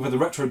 We've had the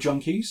Retro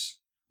Junkies,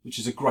 which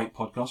is a great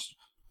podcast.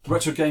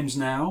 Retro Games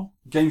Now,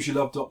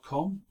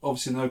 GamesYouLove.com,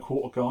 obviously No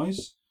Quarter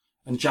Guys,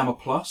 and Jamma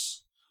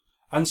Plus.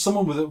 And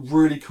someone with a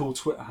really cool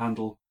Twitter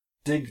handle,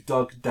 Dig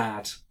Dug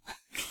Dad.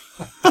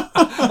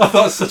 I thought it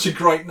was such a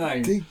great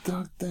name. Dig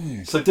Dug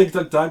Dad. So Dig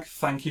Dug Dad,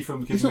 thank you for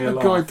giving me a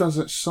laugh. Isn't the guy does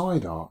that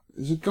side art?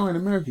 There's a guy in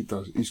America who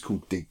does it. He's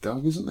called Dig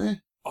Dug, isn't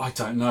there? I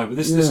don't know, but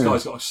this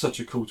guy's got such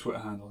a cool Twitter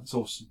handle. It's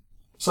awesome.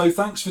 So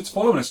thanks for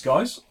following us,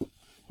 guys.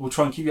 We'll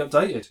try and keep you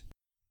updated.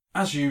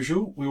 As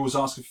usual, we always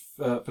ask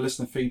for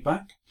listener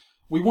feedback.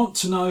 We want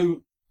to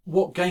know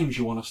what games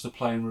you want us to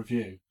play and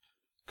review.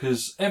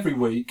 Because every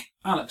week,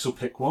 Alex will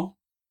pick one,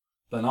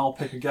 then I'll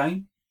pick a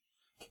game,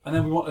 and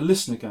then we want a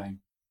listener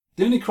game.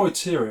 The only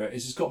criteria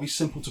is it's got to be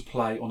simple to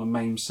play on a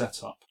MAME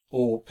setup,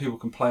 or people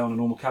can play on a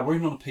normal cab, or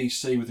even on a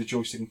PC with a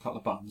joystick and a couple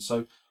of buttons.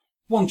 So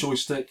one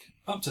joystick,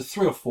 up to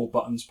 3 or 4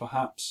 buttons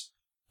perhaps,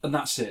 and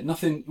that's it.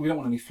 Nothing. We don't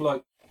want any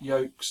float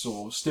yokes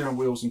or steering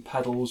wheels and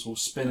pedals or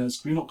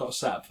spinners. We've not got a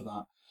setup for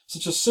that. So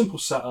just a simple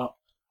setup,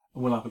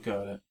 and we'll have a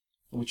go at it.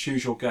 And we'll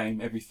choose your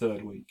game every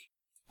 3rd week.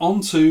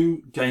 On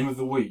to Game of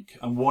the Week.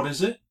 And what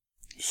is it?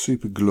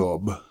 Super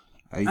Glob,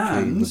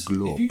 aka the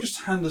Glob. If you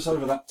just hand us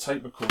over that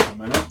tape recorder a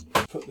minute,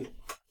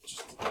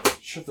 just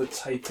shove the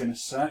tape in a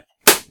sec.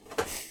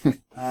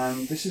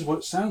 And this is what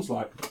it sounds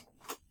like.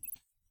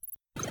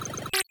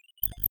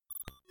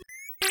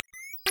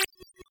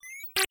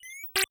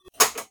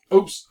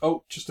 Oops.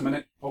 Oh, just a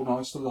minute. Hold on,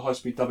 I still have the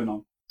high-speed dubbing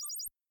on.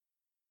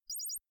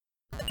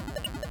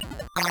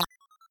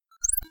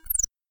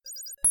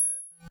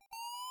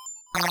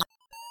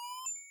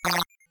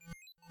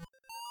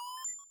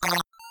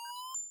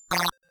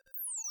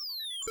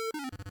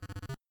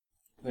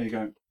 There you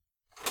go.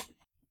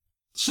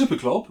 Super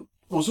Glob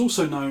was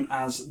also known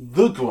as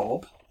The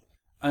Glob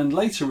and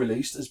later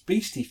released as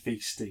Beastie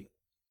Feastie.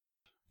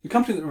 The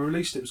company that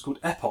released it was called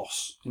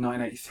Epos in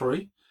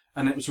 1983,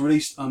 and it was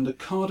released under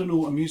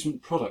Cardinal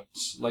Amusement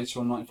Products later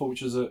on in 1994,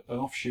 which was an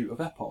offshoot of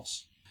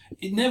Epos.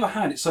 It never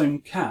had its own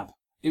cab.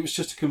 It was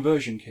just a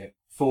conversion kit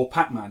for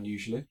Pac-Man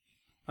usually,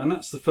 and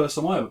that's the first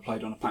time I ever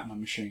played on a Pac-Man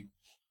machine.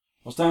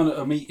 I was down at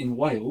a meet in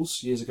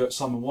Wales years ago at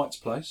Simon White's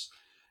place,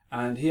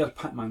 and he had a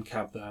Pac-Man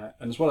cab there,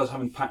 and as well as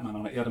having Pac-Man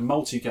on it, he had a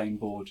multi-game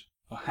board,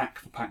 a hack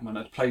for Pac-Man.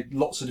 I'd played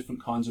lots of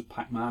different kinds of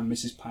Pac-Man,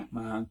 Mrs.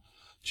 Pac-Man,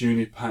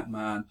 Junior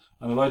Pac-Man,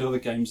 and a load of other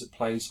games that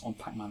plays on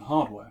Pac-Man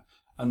hardware.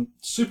 And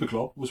Super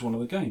Glob was one of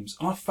the games,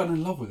 and I fell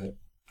in love with it.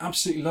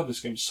 Absolutely love this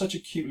game. It's such a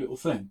cute little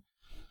thing.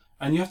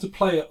 And you have to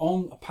play it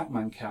on a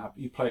Pac-Man cab.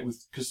 You play it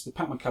with, because the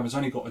Pac-Man cab has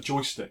only got a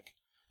joystick,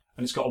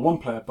 and it's got a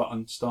 1-player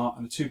button start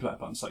and a 2-player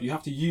button start. You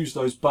have to use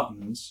those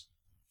buttons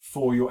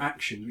for your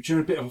actions, which are in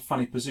a bit of a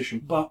funny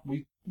position, but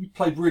we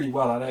played really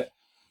well at it,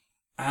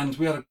 and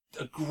we had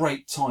a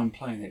great time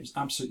playing it. It was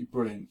absolutely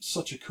brilliant.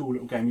 Such a cool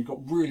little game. We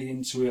got really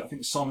into it. I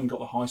think Simon got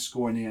the high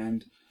score in the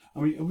end,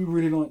 and we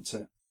really liked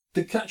it.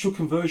 The actual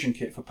conversion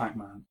kit for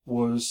Pac-Man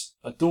was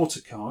a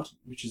daughter card,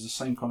 which is the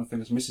same kind of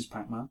thing as Mrs.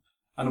 Pac-Man,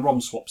 and a ROM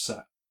swap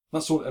set.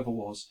 That's all it ever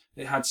was.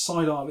 It had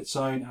side art of its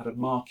own, it had a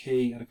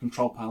marquee, it had a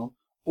control panel,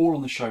 all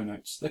on the show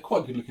notes. They're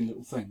quite good looking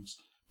little things,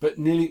 but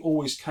nearly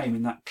always came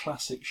in that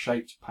classic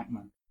shaped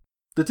Pac-Man.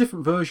 The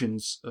different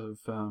versions of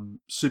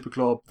Super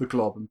Glob, The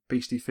Glob and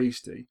Beastie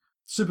Feastie,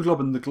 Super Glob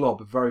and The Glob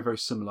are very, very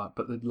similar,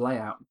 but the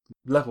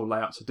level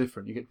layouts are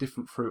different. You get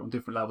different fruit on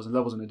different levels and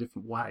levels in a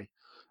different way.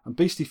 And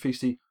Beastie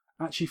Feastie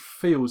actually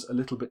feels a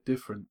little bit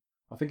different.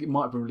 I think it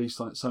might have been released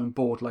on its own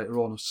board later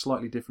on with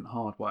slightly different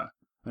hardware,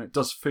 and it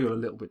does feel a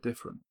little bit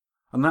different.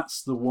 And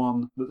that's the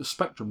one that the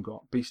Spectrum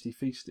got, Beastie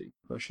Feastie,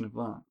 version of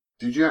that.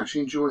 Did you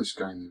actually enjoy this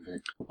game,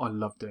 Vic? I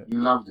loved it. You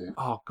loved it?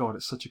 Oh, God,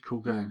 it's such a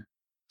cool game. Yeah.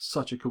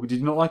 Such a cool game. Did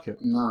you not like it?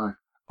 No.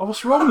 Oh,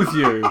 what's wrong with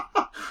you?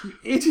 You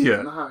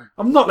idiot. No.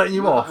 I'm not letting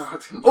you off. I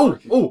didn't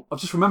like it. I've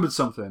just remembered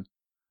something.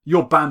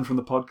 You're banned from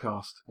the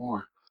podcast.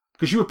 Why?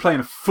 Because you were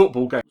playing a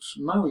football game. It's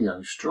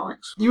Mario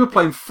Strikes. You were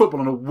playing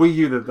football on a Wii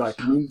U the other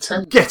day.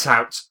 Nintendo. Get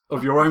out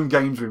of your own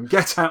games room.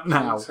 Get out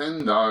now.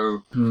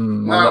 Nintendo.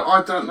 No,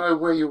 I don't know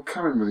where you're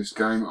coming with this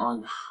game.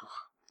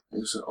 It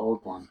was an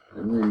old one.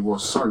 It really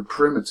was so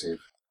primitive.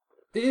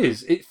 It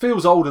is. It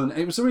feels older than...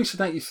 It was released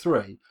in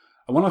 83.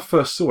 And when I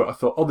first saw it, I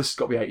thought, this has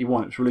got to be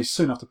 81. It was released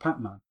soon after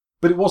Pac-Man.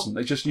 But it wasn't.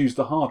 They just used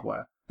the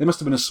hardware. They must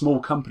have been a small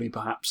company,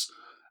 perhaps,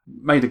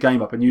 made a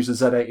game up and used the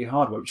Z80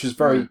 hardware, which is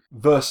very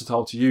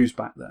versatile to use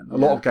back then. A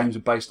lot of games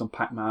are based on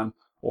Pac-Man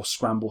or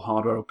Scramble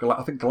hardware. Or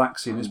I think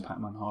Galaxian is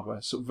Pac-Man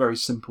hardware. Sort of very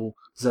simple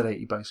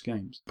Z80-based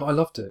games. But I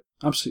loved it.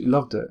 Absolutely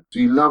loved it. So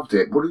you loved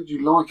it. What did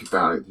you like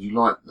about it? Did you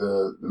like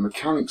the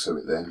mechanics of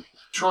it then?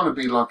 Trying to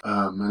be like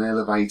an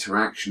elevator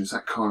action, it's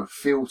that kind of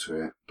feel to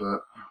it,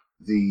 but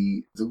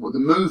the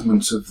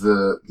movements of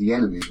the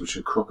enemies, which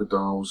are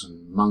crocodiles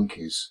and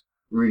monkeys,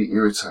 really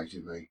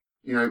irritated me.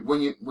 You know,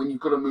 when you've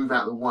got to move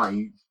out of the way,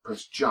 you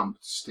press jump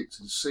to stick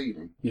to the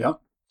ceiling. Yeah.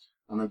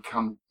 And they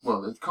can't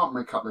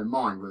make up their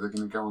mind whether they're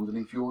going to go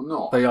underneath you or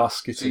not. They are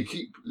skitty. So you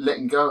keep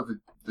letting go of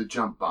the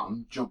jump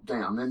button, jump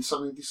down, then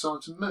suddenly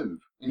decide to move,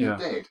 and you're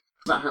dead.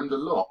 That happened a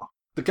lot.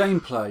 The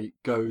gameplay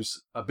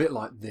goes a bit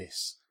like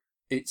this.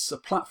 It's a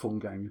platform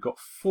game. You've got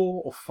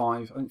 4 or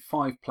 5, I think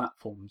 5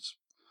 platforms.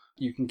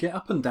 You can get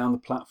up and down the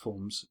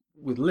platforms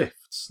with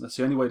lifts. That's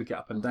the only way to get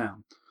up and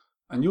down.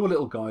 And your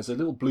little guy's a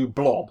little blue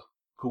blob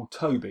called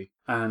Toby,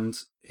 and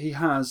he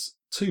has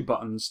 2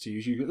 buttons to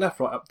use. You get left,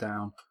 right, up,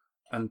 down,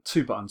 and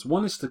 2 buttons.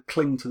 One is to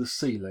cling to the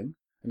ceiling,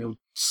 and he'll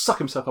suck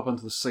himself up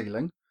onto the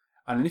ceiling.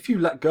 And then if you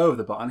let go of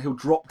the button, he'll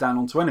drop down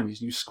onto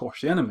enemies, and you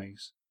squash the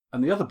enemies.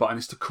 And the other button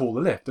is to call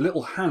the lift. The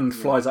little hand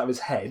flies out of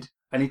his head,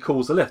 and he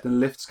calls the lift, and the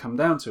lifts come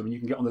down to him, and you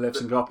can get on the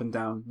lifts and go up and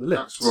down the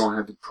lifts. That's where I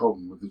had the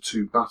problem with the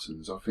 2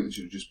 buttons. I think there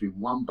should have just been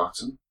 1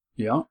 button.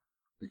 Yeah.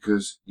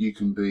 Because you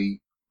can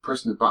be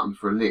pressing the button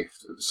for a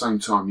lift, at the same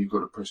time you've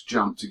got to press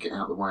jump to get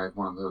out of the way of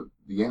one of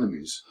the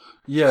enemies.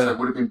 Yeah. So it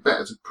would have been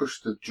better to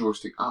push the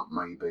joystick up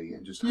maybe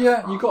and just...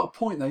 Yeah, you got a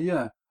point there,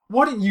 yeah.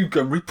 Why didn't you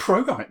go and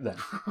reprogram it then?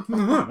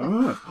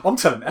 I'm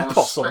telling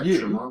Epos on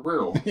you. I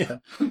will. Yeah,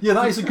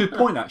 that is a good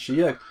point actually,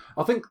 yeah.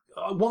 I think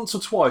once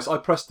or twice I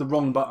pressed the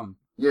wrong button.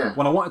 Yeah.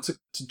 When I wanted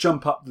to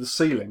jump up the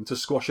ceiling to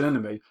squash an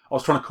enemy, I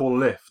was trying to call a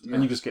lift,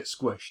 and you just get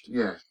squished.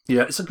 Yeah.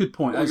 Yeah, it's a good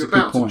point. Well, you're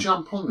about to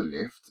jump on the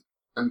lift,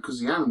 and because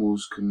the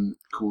animals can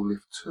call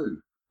lift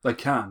too. They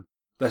can.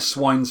 They're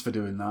swines for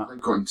doing that.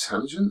 They've got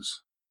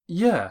intelligence.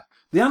 Yeah.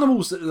 The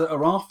animals that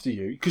are after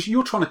you, because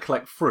you're trying to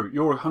collect fruit,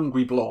 you're a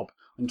hungry blob,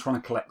 and trying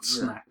to collect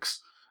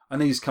snacks.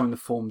 And these come in the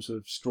forms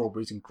of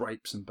strawberries and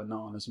grapes and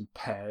bananas and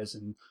pears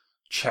and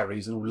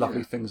cherries and all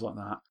lovely things like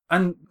that.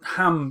 And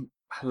ham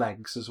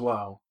legs as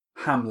well.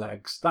 Ham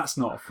legs. That's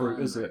not a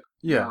fruit, is it?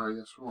 Yeah. No,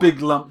 that's right.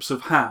 Big lumps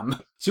of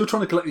ham. So you're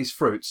trying to collect these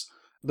fruits.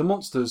 The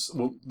monsters,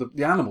 well,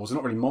 the animals, they're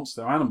not really monsters,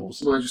 they're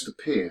animals. Well, they just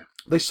appear.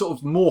 They sort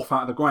of morph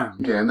out of the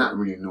ground. Yeah, and that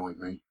really annoyed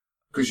me.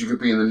 Because you could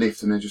be in the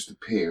lift and they just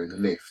appear in the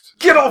lift.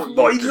 Get off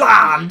my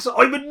land!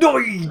 I'm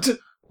annoyed!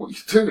 What are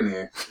you doing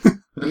here?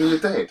 And you're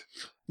dead.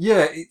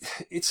 Yeah,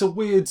 it's a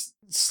weird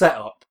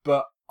setup,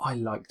 but I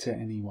liked it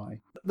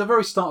anyway. At the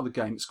very start of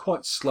the game, it's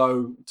quite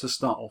slow to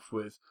start off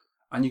with,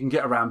 and you can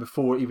get around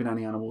before even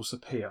any animals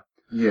appear.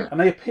 Yeah. And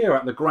they appear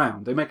at the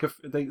ground.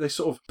 They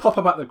sort of pop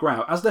up at the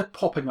ground. As they're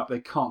popping up, they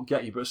can't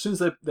get you, but as soon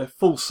as they're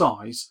full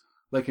size,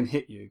 they can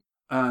hit you.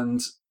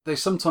 And they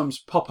sometimes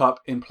pop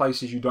up in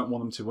places you don't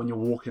want them to when you're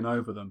walking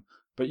over them.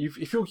 But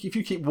if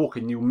you keep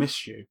walking, you'll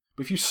miss you.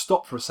 But if you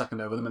stop for a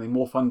second over them and they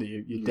morph under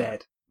you, you're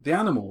dead. The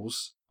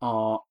animals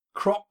are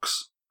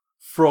crocs,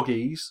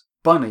 froggies,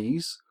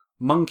 bunnies,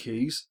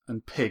 monkeys,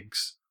 and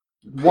pigs.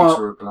 The pigs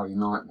were a bloody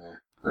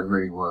nightmare. They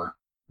really were.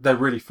 They're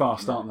really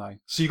fast, aren't they?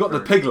 So you got the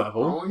pig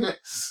level. Oh,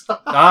 yes.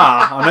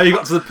 I know you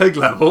got to the pig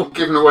level. I'm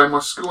giving away my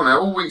score now.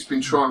 All week's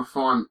been trying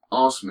to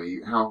ask me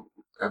how...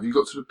 Have you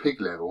got to the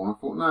pig level? And I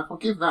thought, no, if I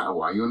give that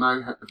away, you'll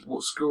know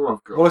what score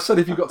I've got. Well, I said,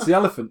 have you got to the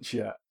elephants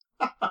yet?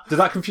 Did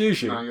that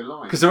confuse you? No, you're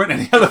lying. Because there weren't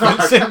any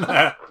elephants in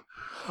there.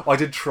 I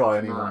did try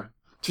anyway. No.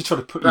 Just try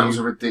to put that was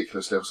a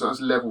ridiculous level. So that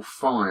was level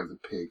 5, the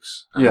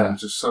pigs. And then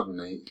just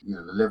suddenly,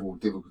 the level of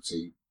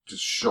difficulty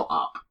just shot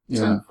up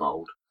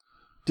tenfold.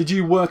 Did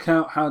you work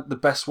out how the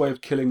best way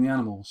of killing the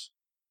animals?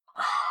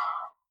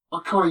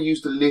 I kind of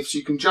used the lifts.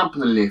 You can jump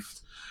in the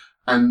lift,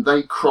 and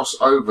they cross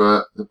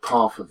over the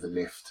path of the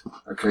lift.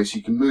 Okay, so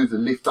you can move the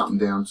lift up and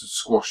down to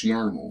squash the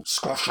animals.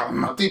 Squash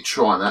them. I did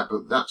try that,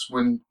 but that's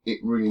when it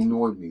really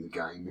annoyed me, the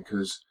game,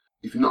 because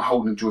if you're not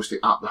holding the joystick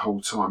up the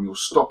whole time, you'll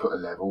stop at a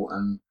level,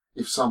 and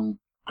if some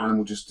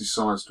animal just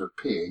decides to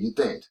appear, you're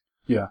dead.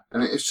 Yeah.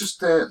 And it's just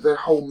their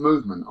whole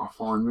movement I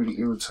find really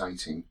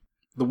irritating.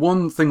 The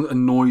one thing that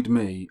annoyed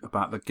me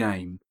about the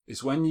game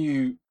is when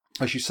you,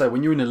 as you say,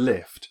 when you're in a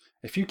lift,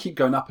 if you keep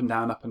going up and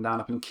down, up and down,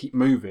 up and keep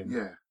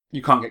moving,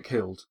 you can't get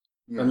killed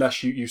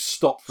unless you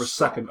stop for a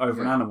second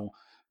over an animal.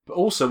 But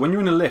also, when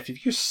you're in a lift,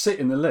 if you sit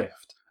in the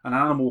lift and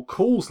an animal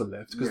calls the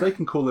lift, because they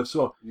can call lifts as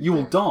well, you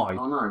will die,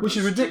 which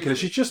is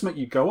ridiculous. It just make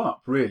you go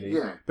up, really.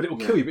 Yeah. But it will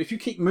kill you. But if you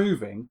keep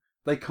moving,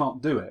 they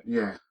can't do it.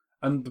 Yeah.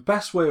 And the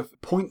best way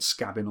of point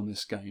scabbing on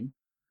this game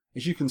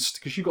is you can,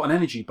 because you've got an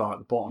energy bar at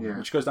the bottom,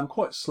 which goes down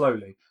quite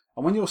slowly.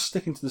 And when you're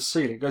sticking to the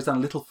ceiling, it goes down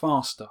a little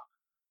faster.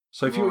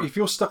 So if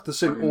you're stuck to the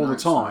ceiling all the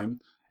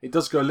time, it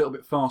does go a little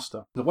bit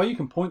faster. The way you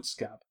can point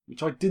scab,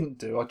 which I didn't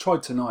do, I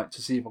tried tonight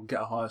to see if I could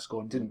get a higher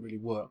score and it didn't really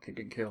work, it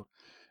getting killed.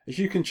 If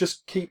you can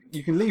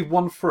you can leave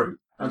one fruit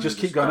and just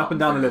keep going up and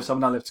down the lifts, up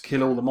and down the lifts to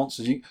kill all the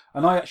monsters.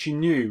 And I actually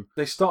knew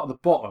they start at the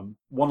bottom,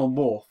 one will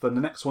morph, then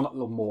the next one up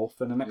will morph,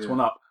 then the next one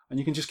up, and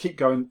you can just keep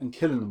going and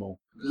killing them all.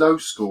 Low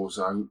scores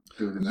though,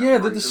 doing it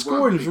that way. The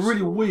scoring is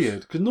really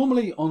weird, because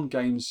normally on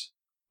games,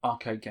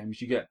 arcade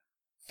games, you get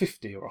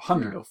 50 or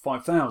 100 or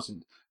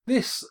 5,000.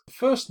 This,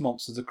 first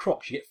monster, the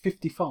crocs, you get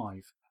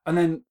 55. And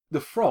then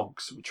the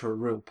frogs, which are a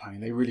real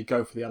pain, they really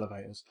go for the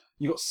elevators,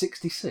 you got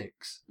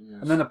 66. Yes.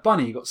 And then a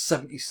bunny, you got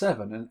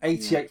 77, and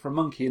 88 for a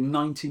monkey, and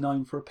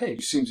 99 for a pig.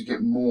 You seem to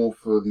get more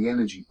for the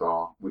energy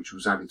bar, which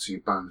was added to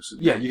your bonus.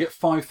 Yeah, you get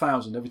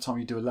 5,000 every time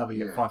you do a level,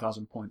 you get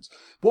 5,000 points.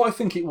 What I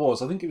think it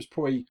was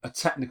probably a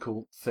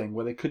technical thing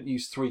where they couldn't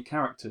use 3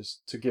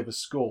 characters to give a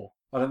score.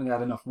 I don't think they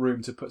had enough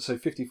room to put, so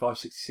 55,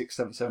 66,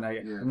 77,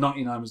 88, and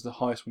 99 was the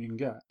highest one you can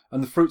get.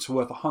 And the fruits were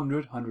worth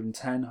 100,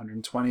 110,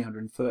 120,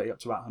 130, up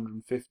to about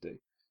 150.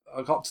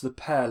 I got to the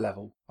pear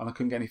level, and I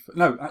couldn't get any...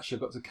 No, actually,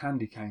 I got to the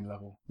candy cane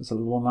level. There's a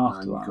one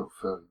after that. You got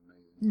further than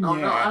me. Oh,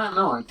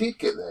 no, I did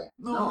get there.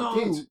 No,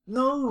 I did.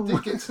 No. I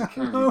did get to the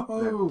candy No.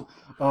 level.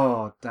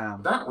 Oh,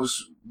 damn. That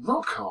was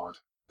rock hard.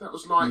 That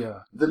was like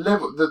the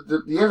level.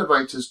 The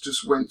elevators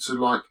just went to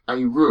like a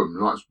room.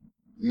 Like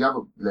the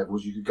other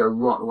levels, you could go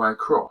right the way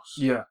across.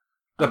 Yeah,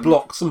 they're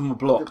blocked. Some of them are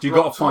blocked. You've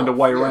got to find a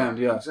way around.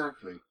 Yeah,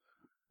 exactly.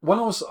 When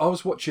I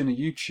was watching a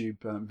YouTube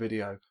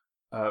video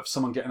of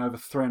someone getting over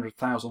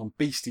 300,000 on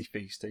Beastie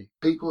Feastie.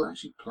 People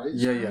actually play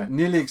this game? Yeah,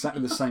 nearly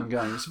exactly the same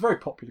game. It's a very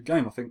popular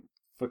game, I think,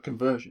 for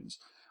conversions.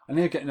 And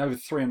they're getting over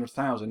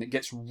 300,000. It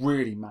gets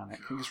really manic.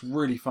 It gets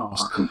really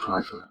fast. I couldn't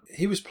play for it.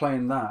 He was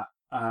playing that.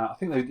 I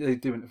think they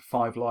do it for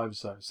 5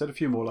 lives though. Said a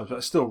few more lives, but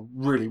it's still a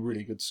really,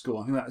 really good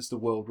score. I think that is the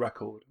world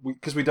record.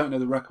 Because we don't know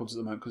the records at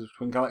the moment because of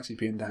Twin Galaxy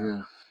being down.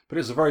 Yeah. But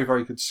it's a very,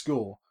 very good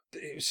score.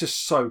 It was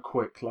just so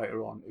quick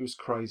later on. It was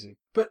crazy.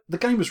 But the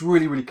game was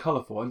really, really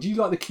colourful. And do you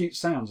like the cute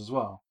sounds as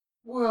well?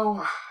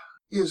 Well,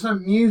 there's no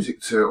music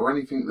to it or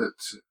anything that...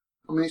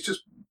 I mean, it's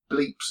just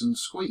bleeps and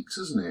squeaks,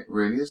 isn't it,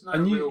 really? There's no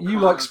and you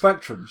like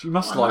Spectrums. You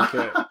must like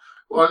it.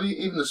 Well,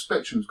 even the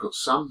Spectrum's got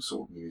some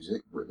sort of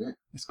music with it.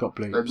 It's got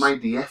bleeps. They've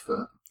made the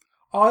effort.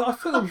 I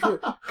thought it was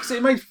really... Because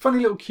it made funny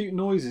little cute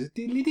noises.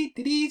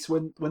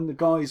 When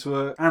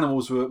the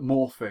animals were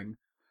morphing.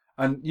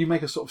 And you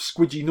make a sort of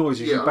squidgy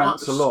noise as you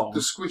bounce along. The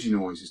squidgy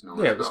noise is nice.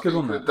 Yeah, it's good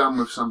on that. Could have done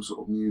with some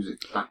sort of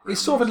music background.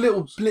 It's sort of a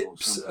little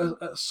blips,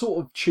 a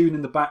sort of tune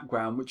in the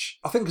background, which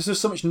I think because there's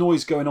so much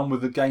noise going on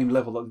with the game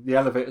level, like the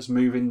elevators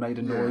moving made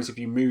a noise. If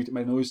you moved, it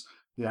made a noise.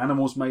 The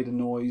animals made a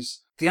noise.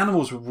 The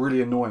animals were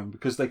really annoying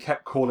because they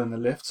kept calling the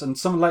lifts, and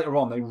some later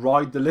on they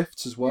ride the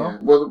lifts as well. Yeah.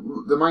 Well,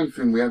 the main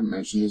thing we haven't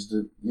mentioned is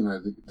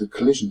the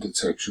collision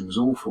detection was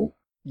awful.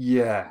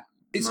 Yeah,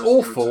 it's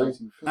awful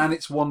and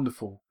it's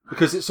wonderful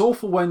because it's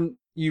awful when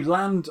you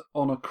land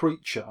on a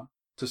creature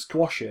to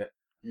squash it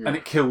and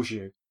it kills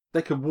you.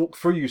 They can walk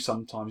through you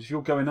sometimes if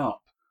you're going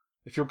up.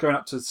 If you're going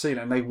up to the ceiling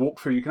and they walk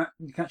through, you can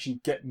actually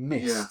get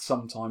missed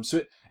sometimes.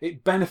 So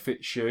it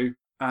benefits you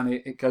and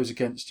it goes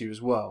against you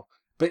as well.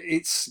 But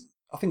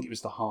I think it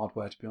was the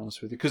hardware, to be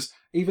honest with you, because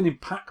even in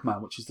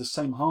Pac-Man, which is the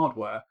same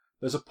hardware,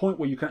 there's a point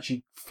where you can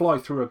actually fly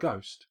through a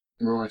ghost.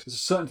 Right. There's a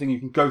certain thing you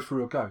can go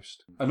through a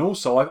ghost. And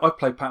also, I've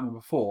played Pac-Man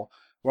before,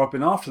 where I've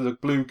been after the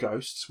blue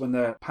ghosts when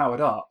they're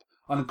powered up,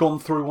 and I've gone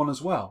through one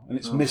as well, and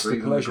it's missed the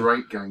collision.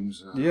 Great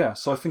games. Yeah,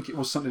 so I think it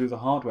was something to do with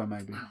the hardware,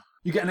 maybe.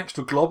 You get an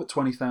extra Glob at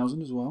 20,000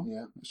 as well.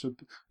 Yeah.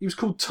 He was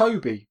called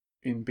Toby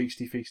in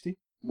Beastie Feastie.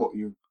 What,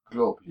 your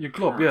Glob? Your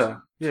Glob, yeah.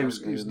 Yeah, it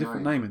was a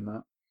different name in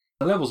that.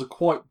 The levels are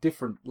quite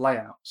different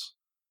layouts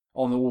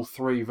on all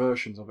 3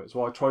 versions of it.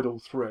 So I tried all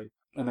 3,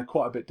 and they're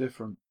quite a bit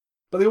different.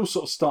 But they all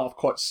sort of start off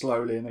quite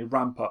slowly, and they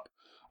ramp up.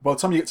 By the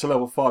time you get to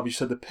level 5, you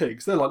said the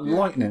pigs, they're like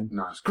lightning.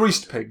 Nice.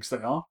 Greased pigs, they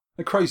are.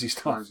 They're crazy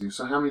stuff. Crazy.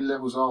 So how many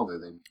levels are there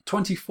then?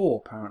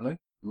 24, apparently.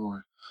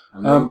 Right.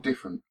 And they're all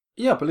different?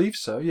 Yeah, I believe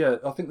so. Yeah,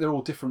 I think they're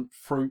all different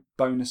fruit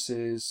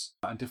bonuses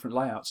and different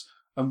layouts.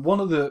 And one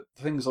of the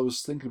things I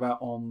was thinking about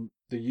on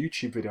the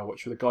YouTube video I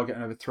watched with a guy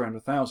getting over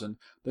 300,000,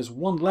 there's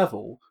one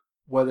level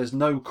where there's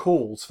no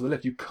calls for the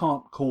lift. You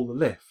can't call the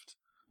lift.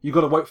 You've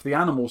got to wait for the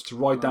animals to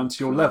ride down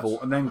to your level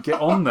and then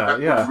get on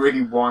there. Yeah,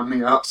 really wind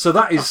me up. So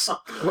that is,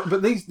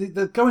 but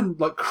they're going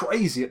like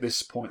crazy at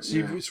this point. So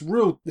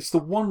it's the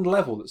one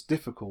level that's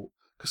difficult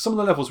because some of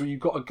the levels where you've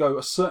got to go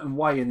a certain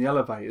way in the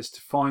elevators to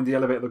find the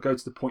elevator that go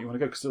to the point you want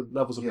to go because the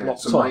levels are blocked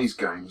off. It's a maze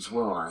game as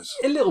well as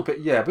a little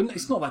bit, yeah, but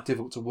it's not that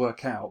difficult to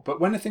work out. But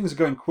when the things are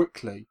going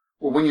quickly.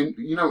 Well, when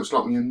you know it's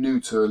like when you're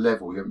new to a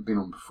level you haven't been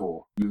on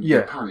before.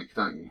 You panic,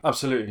 don't you?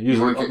 Absolutely.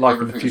 You want to get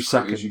life in a few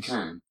seconds. As you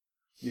can.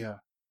 Yeah.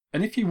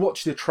 And if you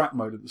watch the attract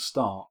mode at the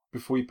start,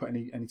 before you put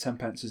any 10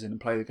 pences in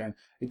and play the game,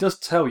 it does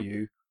tell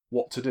you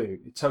what to do.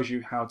 It tells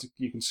you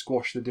you can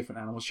squash the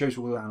different animals, shows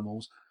you all the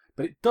animals,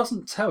 but it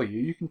doesn't tell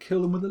you can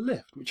kill them with a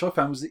lift, which I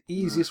found was the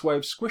easiest way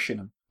of squishing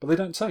them. But they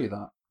don't tell you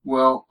that.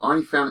 Well, I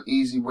only found it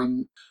easy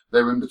when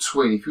they were in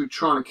between. If you were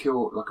trying to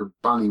kill like a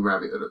bunny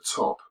rabbit at the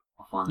top,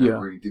 I find that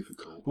really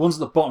difficult. The ones at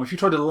the bottom, if you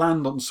try to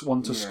land on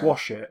one to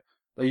squash it,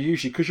 they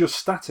usually, because you're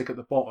static at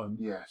the bottom,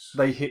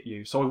 they hit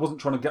you. So I wasn't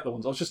trying to get the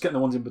ones. I was just getting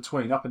the ones in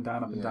between, up and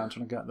down, trying to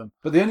get them.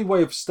 But the only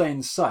way of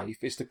staying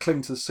safe is to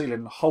cling to the ceiling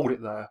and hold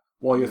it there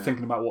while you're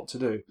thinking about what to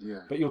do.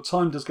 Yeah. But your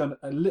time does go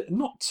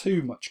not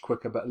too much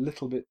quicker, but a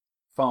little bit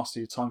faster.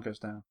 Your time goes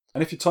down.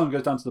 And if your time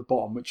goes down to the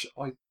bottom, which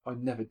I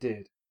never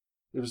did,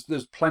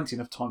 there's plenty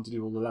enough time to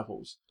do all the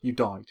levels. You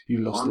died. You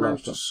lost the level. I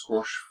managed to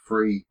squash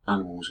 3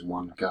 animals in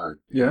one go.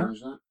 Yeah. You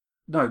manage that?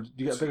 No, do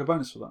you get a bigger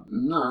bonus for that?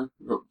 No,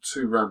 I've got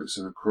 2 rabbits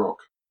and a croc.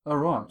 Oh,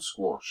 right.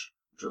 Squash,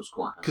 which was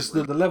quite happy. Because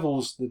the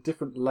levels, the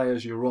different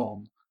layers you're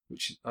on,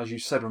 which, as you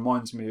said,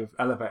 reminds me of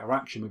elevator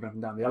action, moving up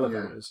and down the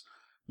elevators,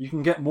 you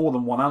can get more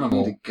than one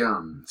animal. You need a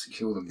gun to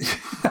kill them.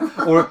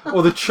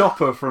 or the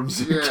chopper from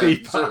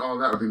Zookeeper. That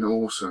would have been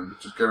awesome.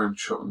 Just go around and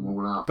chop them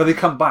all up. But they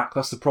come back,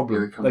 that's the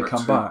problem. Yeah, they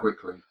come back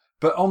quickly.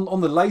 But on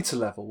the later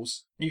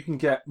levels, you can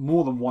get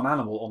more than one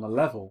animal on a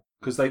level,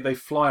 because they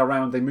fly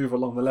around, they move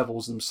along the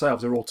levels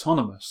themselves, they're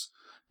autonomous.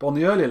 But on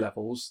the earlier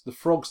levels, the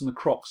frogs and the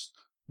crocs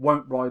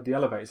won't ride the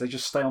elevators, they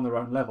just stay on their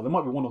own level. There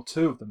might be 1 or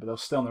 2 of them, but they'll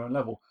stay on their own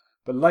level.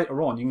 But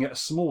later on, you can get a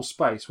small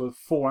space with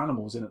 4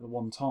 animals in at the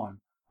one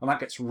time. And that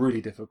gets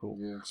really difficult,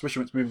 especially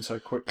when it's moving so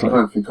quickly. I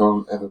don't think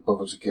I'll ever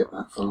bother to get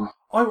that far.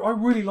 I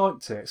really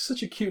liked it. It's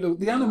such a cute little...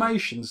 The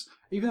animations,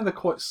 even though they're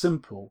quite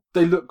simple,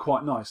 they look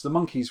quite nice. The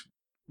monkeys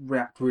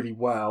react really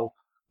well.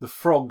 The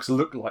frogs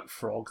look like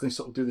frogs. They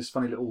sort of do this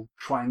funny little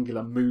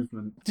triangular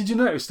movement. Did you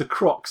notice the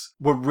crocs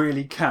were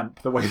really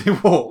camp the way they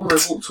walked? Well, they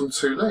walked on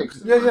 2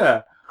 legs.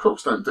 Yeah.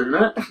 Crocs don't do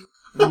that.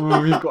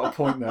 You've got a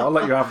point there. I'll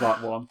let you have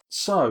that one.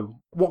 So,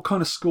 what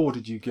kind of score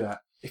did you get?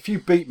 If you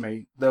beat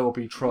me, there will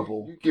be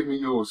trouble. You give me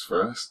yours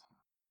first.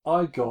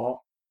 I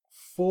got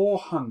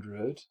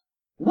 400.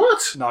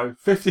 What? No,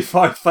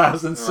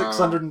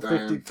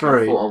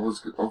 55,653. I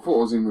thought I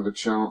was in with a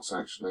chance,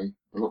 actually.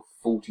 I got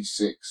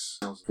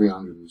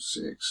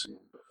 46,306.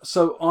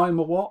 So I'm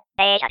a what?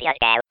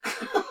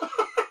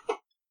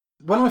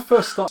 When I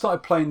first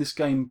started playing this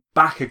game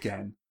back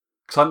again,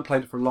 because I hadn't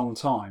played it for a long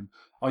time,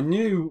 I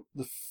knew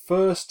the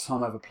first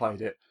time I ever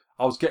played it,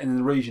 I was getting in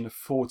the region of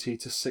 40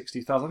 to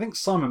 60,000. I think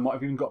Simon might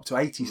have even got up to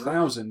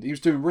 80,000. He was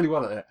doing really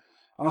well at it.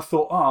 And I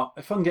thought,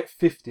 if I can get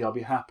 50, I'll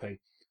be happy.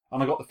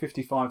 And I got the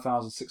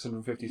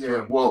 55,653.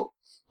 Yeah, well,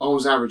 I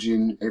was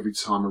averaging every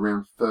time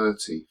around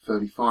 30,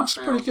 35,000. That's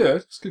pretty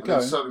good. It's good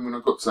going. And suddenly when I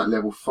got to that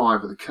level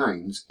 5 of the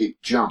canes,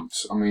 it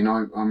jumped. I mean,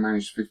 I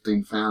managed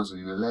 15,000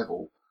 in a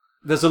level.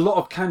 There's a lot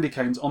of candy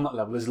canes on that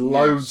level. There's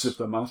loads of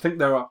them. And I think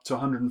they're up to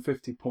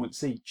 150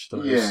 points each.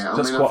 Quite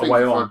a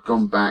way on. I'd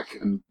gone back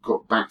and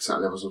got back to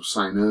that level, as I was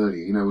saying earlier,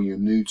 you know, when you're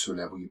new to a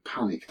level, you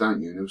panic,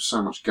 don't you? And there was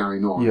so much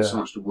going on, so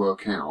much to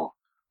work out.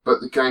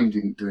 But the game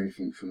didn't do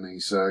anything for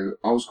me, so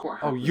I was quite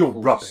happy. Oh, you're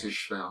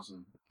rubbish.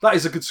 That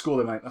is a good score,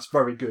 though, mate. That's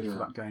very good for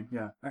that game.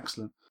 Yeah,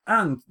 excellent.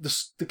 And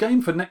the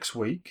game for next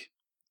week,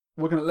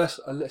 we're going to let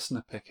a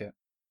listener pick it.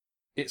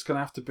 It's going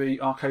to have to be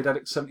Arcade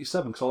Addict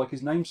 77, because I like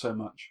his name so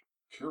much.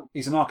 Cool.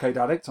 He's an arcade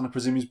addict, and I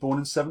presume he's born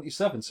in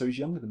 77, so he's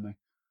younger than me.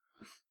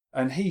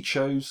 And he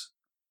chose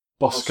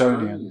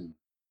Bosconian.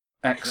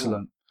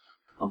 Excellent.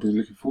 Cool. I've been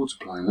looking forward to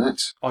playing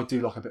that. I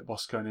do like a bit of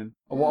Bosconian.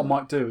 Yeah. What I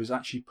might do is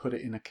actually put it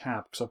in a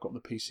cab, because I've got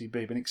the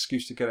PCB, an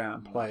excuse to get out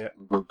and play it.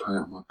 I've got to play it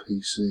on my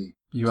PC.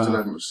 You still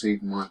haven't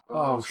received my...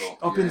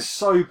 I've been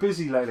so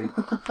busy lately.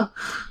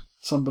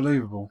 It's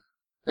unbelievable.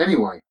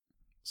 Anyway.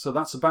 So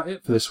that's about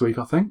it for this week,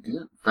 I think.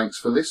 Yeah. Thanks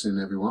for listening,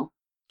 everyone.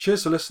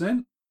 Cheers for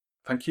listening.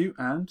 Thank you,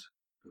 and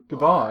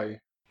goodbye.